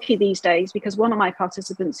quite lucky these days, because one of my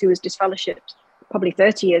participants who was disfellowshipped probably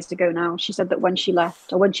 30 years ago now, she said that when she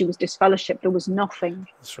left, or when she was disfellowshipped, there was nothing.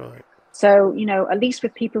 That's right. So, at least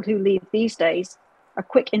with people who leave these days, a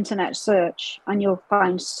quick internet search and you'll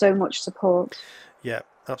find so much support. Yeah,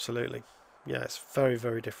 absolutely. Yeah, it's very,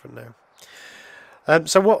 very different now.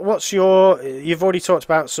 So what's you've already talked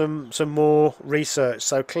about some more research.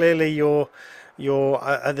 So clearly you're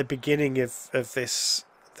at the beginning of this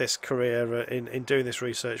career in doing this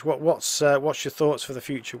research. What's your thoughts for the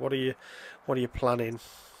future? What are you planning?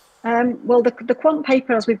 Well, the quant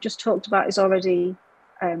paper, as we've just talked about, is already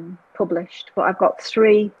published, but I've got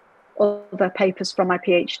 3 other papers from my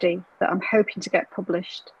PhD that I'm hoping to get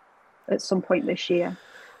published at some point this year.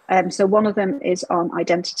 So one of them is on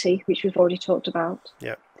identity, which we've already talked about.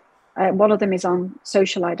 Yeah. One of them is on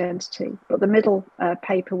social identity, but the middle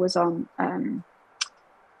paper was on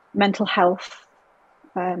mental health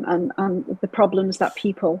and the problems that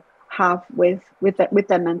people have with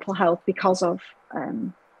their mental health because of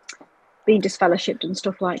being disfellowshipped and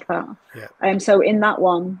stuff like that. Yeah. So in that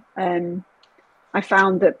one, I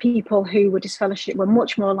found that people who were disfellowshipped were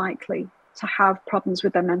much more likely to have problems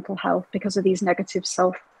with their mental health because of these negative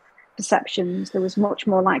self-perceptions. There was much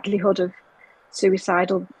more likelihood of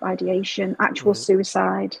suicidal ideation, actual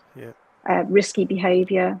suicide, risky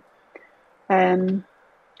behaviour. And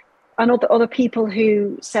other people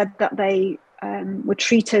who said that they were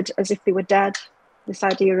treated as if they were dead, this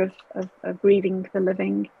idea of grieving the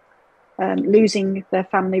living, losing their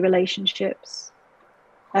family relationships.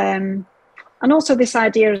 And also this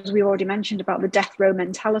idea, as we already mentioned, about the death row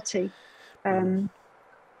mentality.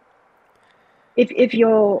 If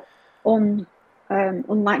you're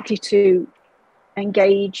unlikely to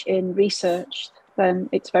engage in research, then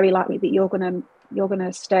it's very likely that you're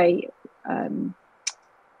gonna stay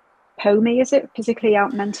POMI, is it, physically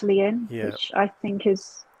out, mentally in, which I think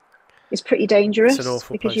is pretty dangerous. It's an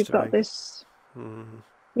awful because you've got be. this.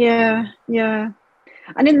 Yeah.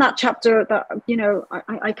 And in that chapter, that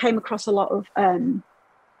I came across a lot of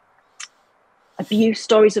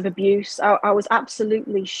stories of abuse. I was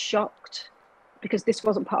absolutely shocked, because this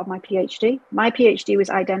wasn't part of my PhD. My PhD was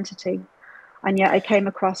identity, and yet I came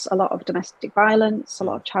across a lot of domestic violence, a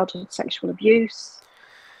lot of childhood sexual abuse,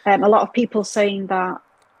 a lot of people saying that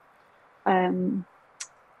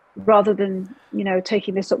rather than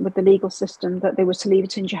taking this up with the legal system, that they were to leave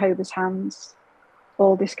it in Jehovah's hands.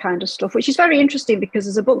 All this kind of stuff, which is very interesting, because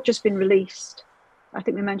there's a book just been released. I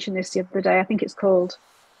think we mentioned this the other day. I think it's called,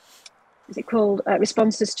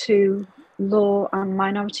 Responses to Law and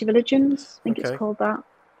Minority Religions? I think it's called that.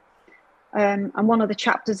 And one of the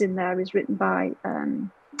chapters in there is written by,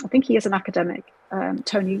 I think he is an academic,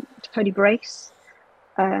 Tony Brace.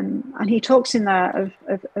 And he talks in there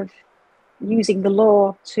of using the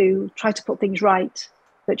law to try to put things right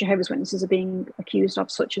that Jehovah's Witnesses are being accused of,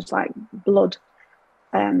 such as like blood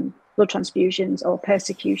transfusions or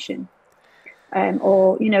persecution.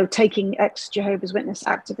 or, you know, taking ex-Jehovah's Witness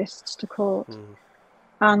activists to court.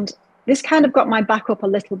 And this kind of got my back up a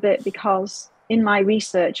little bit, because in my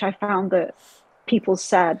research, I found that people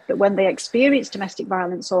said that when they experienced domestic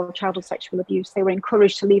violence or childhood sexual abuse, they were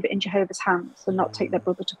encouraged to leave it in Jehovah's hands and not take their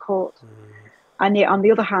brother to court. And yet, on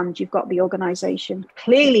the other hand, you've got the organisation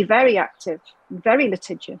clearly very active, very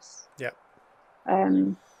litigious. Yeah.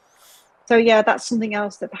 So yeah, that's something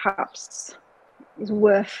else that perhaps is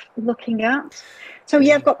worth looking at. So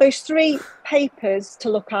yeah, I've got those 3 papers to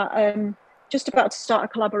look at. Just about to start a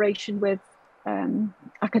collaboration with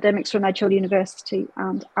academics from Edgehill University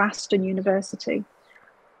and Aston University,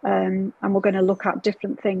 and we're going to look at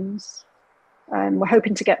different things. We're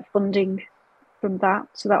hoping to get funding from that,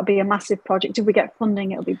 so that'll be a massive project. If we get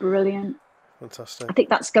funding, it'll be brilliant. Fantastic. I think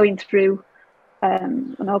that's going through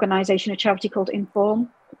an organisation, a charity called Inform,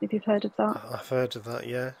 if you've heard of that. I've heard of that.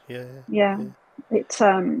 Yeah.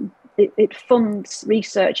 It funds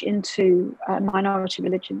research into minority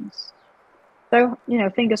religions. So, you know,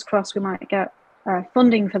 fingers crossed we might get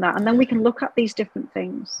funding for that, and then we can look at these different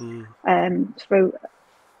things through,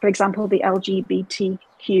 for example, the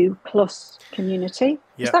LGBTQ plus community.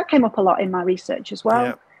 Because that came up a lot in my research as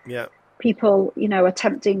well. Yeah. People, you know,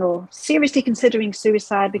 attempting or seriously considering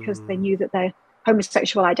suicide because they knew that their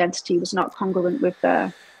homosexual identity was not congruent with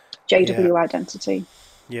their JW identity.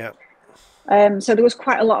 Yeah. So there was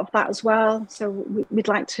quite a lot of that as well. So we'd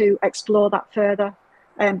like to explore that further.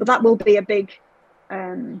 But that will be a big,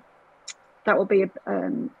 one of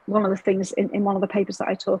the things in one of the papers that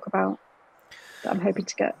I talk about that I'm hoping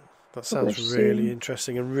to get. That sounds really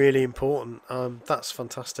interesting and really important. That's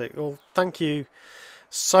fantastic. Well, thank you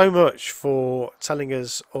so much for telling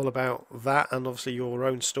us all about that, and obviously your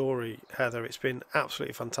own story, Heather. It's been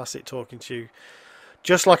absolutely fantastic talking to you,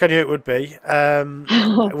 just like I knew it would be.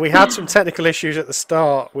 We had some technical issues at the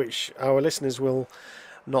start, which our listeners will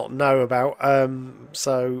not know about.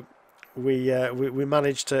 So we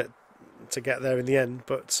managed to get there in the end.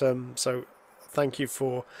 But so thank you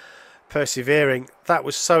for persevering. That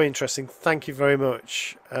was so interesting. Thank you very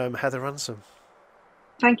much, Heather Ransom.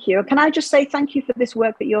 Thank you. Can I just say thank you for this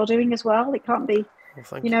work that you're doing as well? It can't be,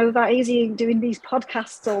 you know, that easy doing these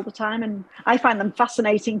podcasts all the time, and I find them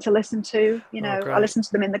fascinating to listen to. You know, I listen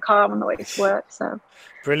to them in the car on the way to work. So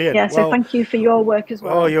brilliant. Yeah. So thank you for your work as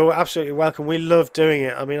well. Oh, you're absolutely welcome. We love doing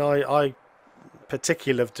it. I mean, I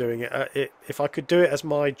particularly love doing it. If I could do it as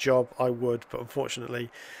my job, I would, but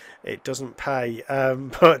unfortunately, it doesn't pay.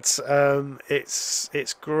 But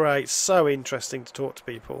it's great. So interesting to talk to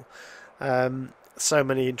people. So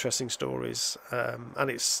many interesting stories,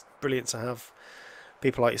 and it's brilliant to have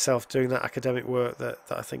people like yourself doing that academic work that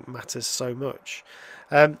I think matters so much.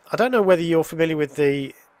 I don't know whether you're familiar with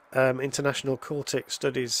the International Cultic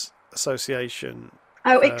Studies Association.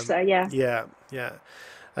 Oh, ICSA, yeah.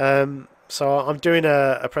 So I'm doing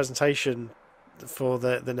a presentation for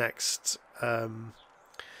the next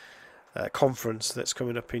conference that's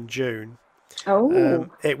coming up in June. Oh,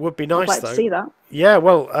 it would be nice, I'd like though. to see that. Yeah,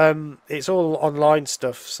 well, it's all online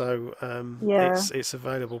stuff, so it's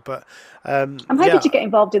available. But I'm hoping to get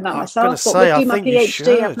involved in that myself. But with my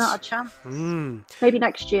PhD, I've not had a chance. Maybe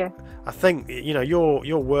next year. I think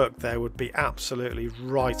your work there would be absolutely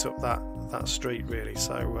right up that street, really.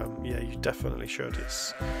 So you definitely should.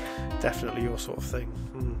 It's definitely your sort of thing.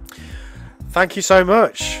 Thank you so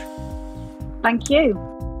much. Thank you.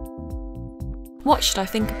 What Should I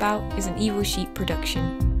Think About is an Evil Sheep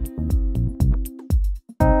production.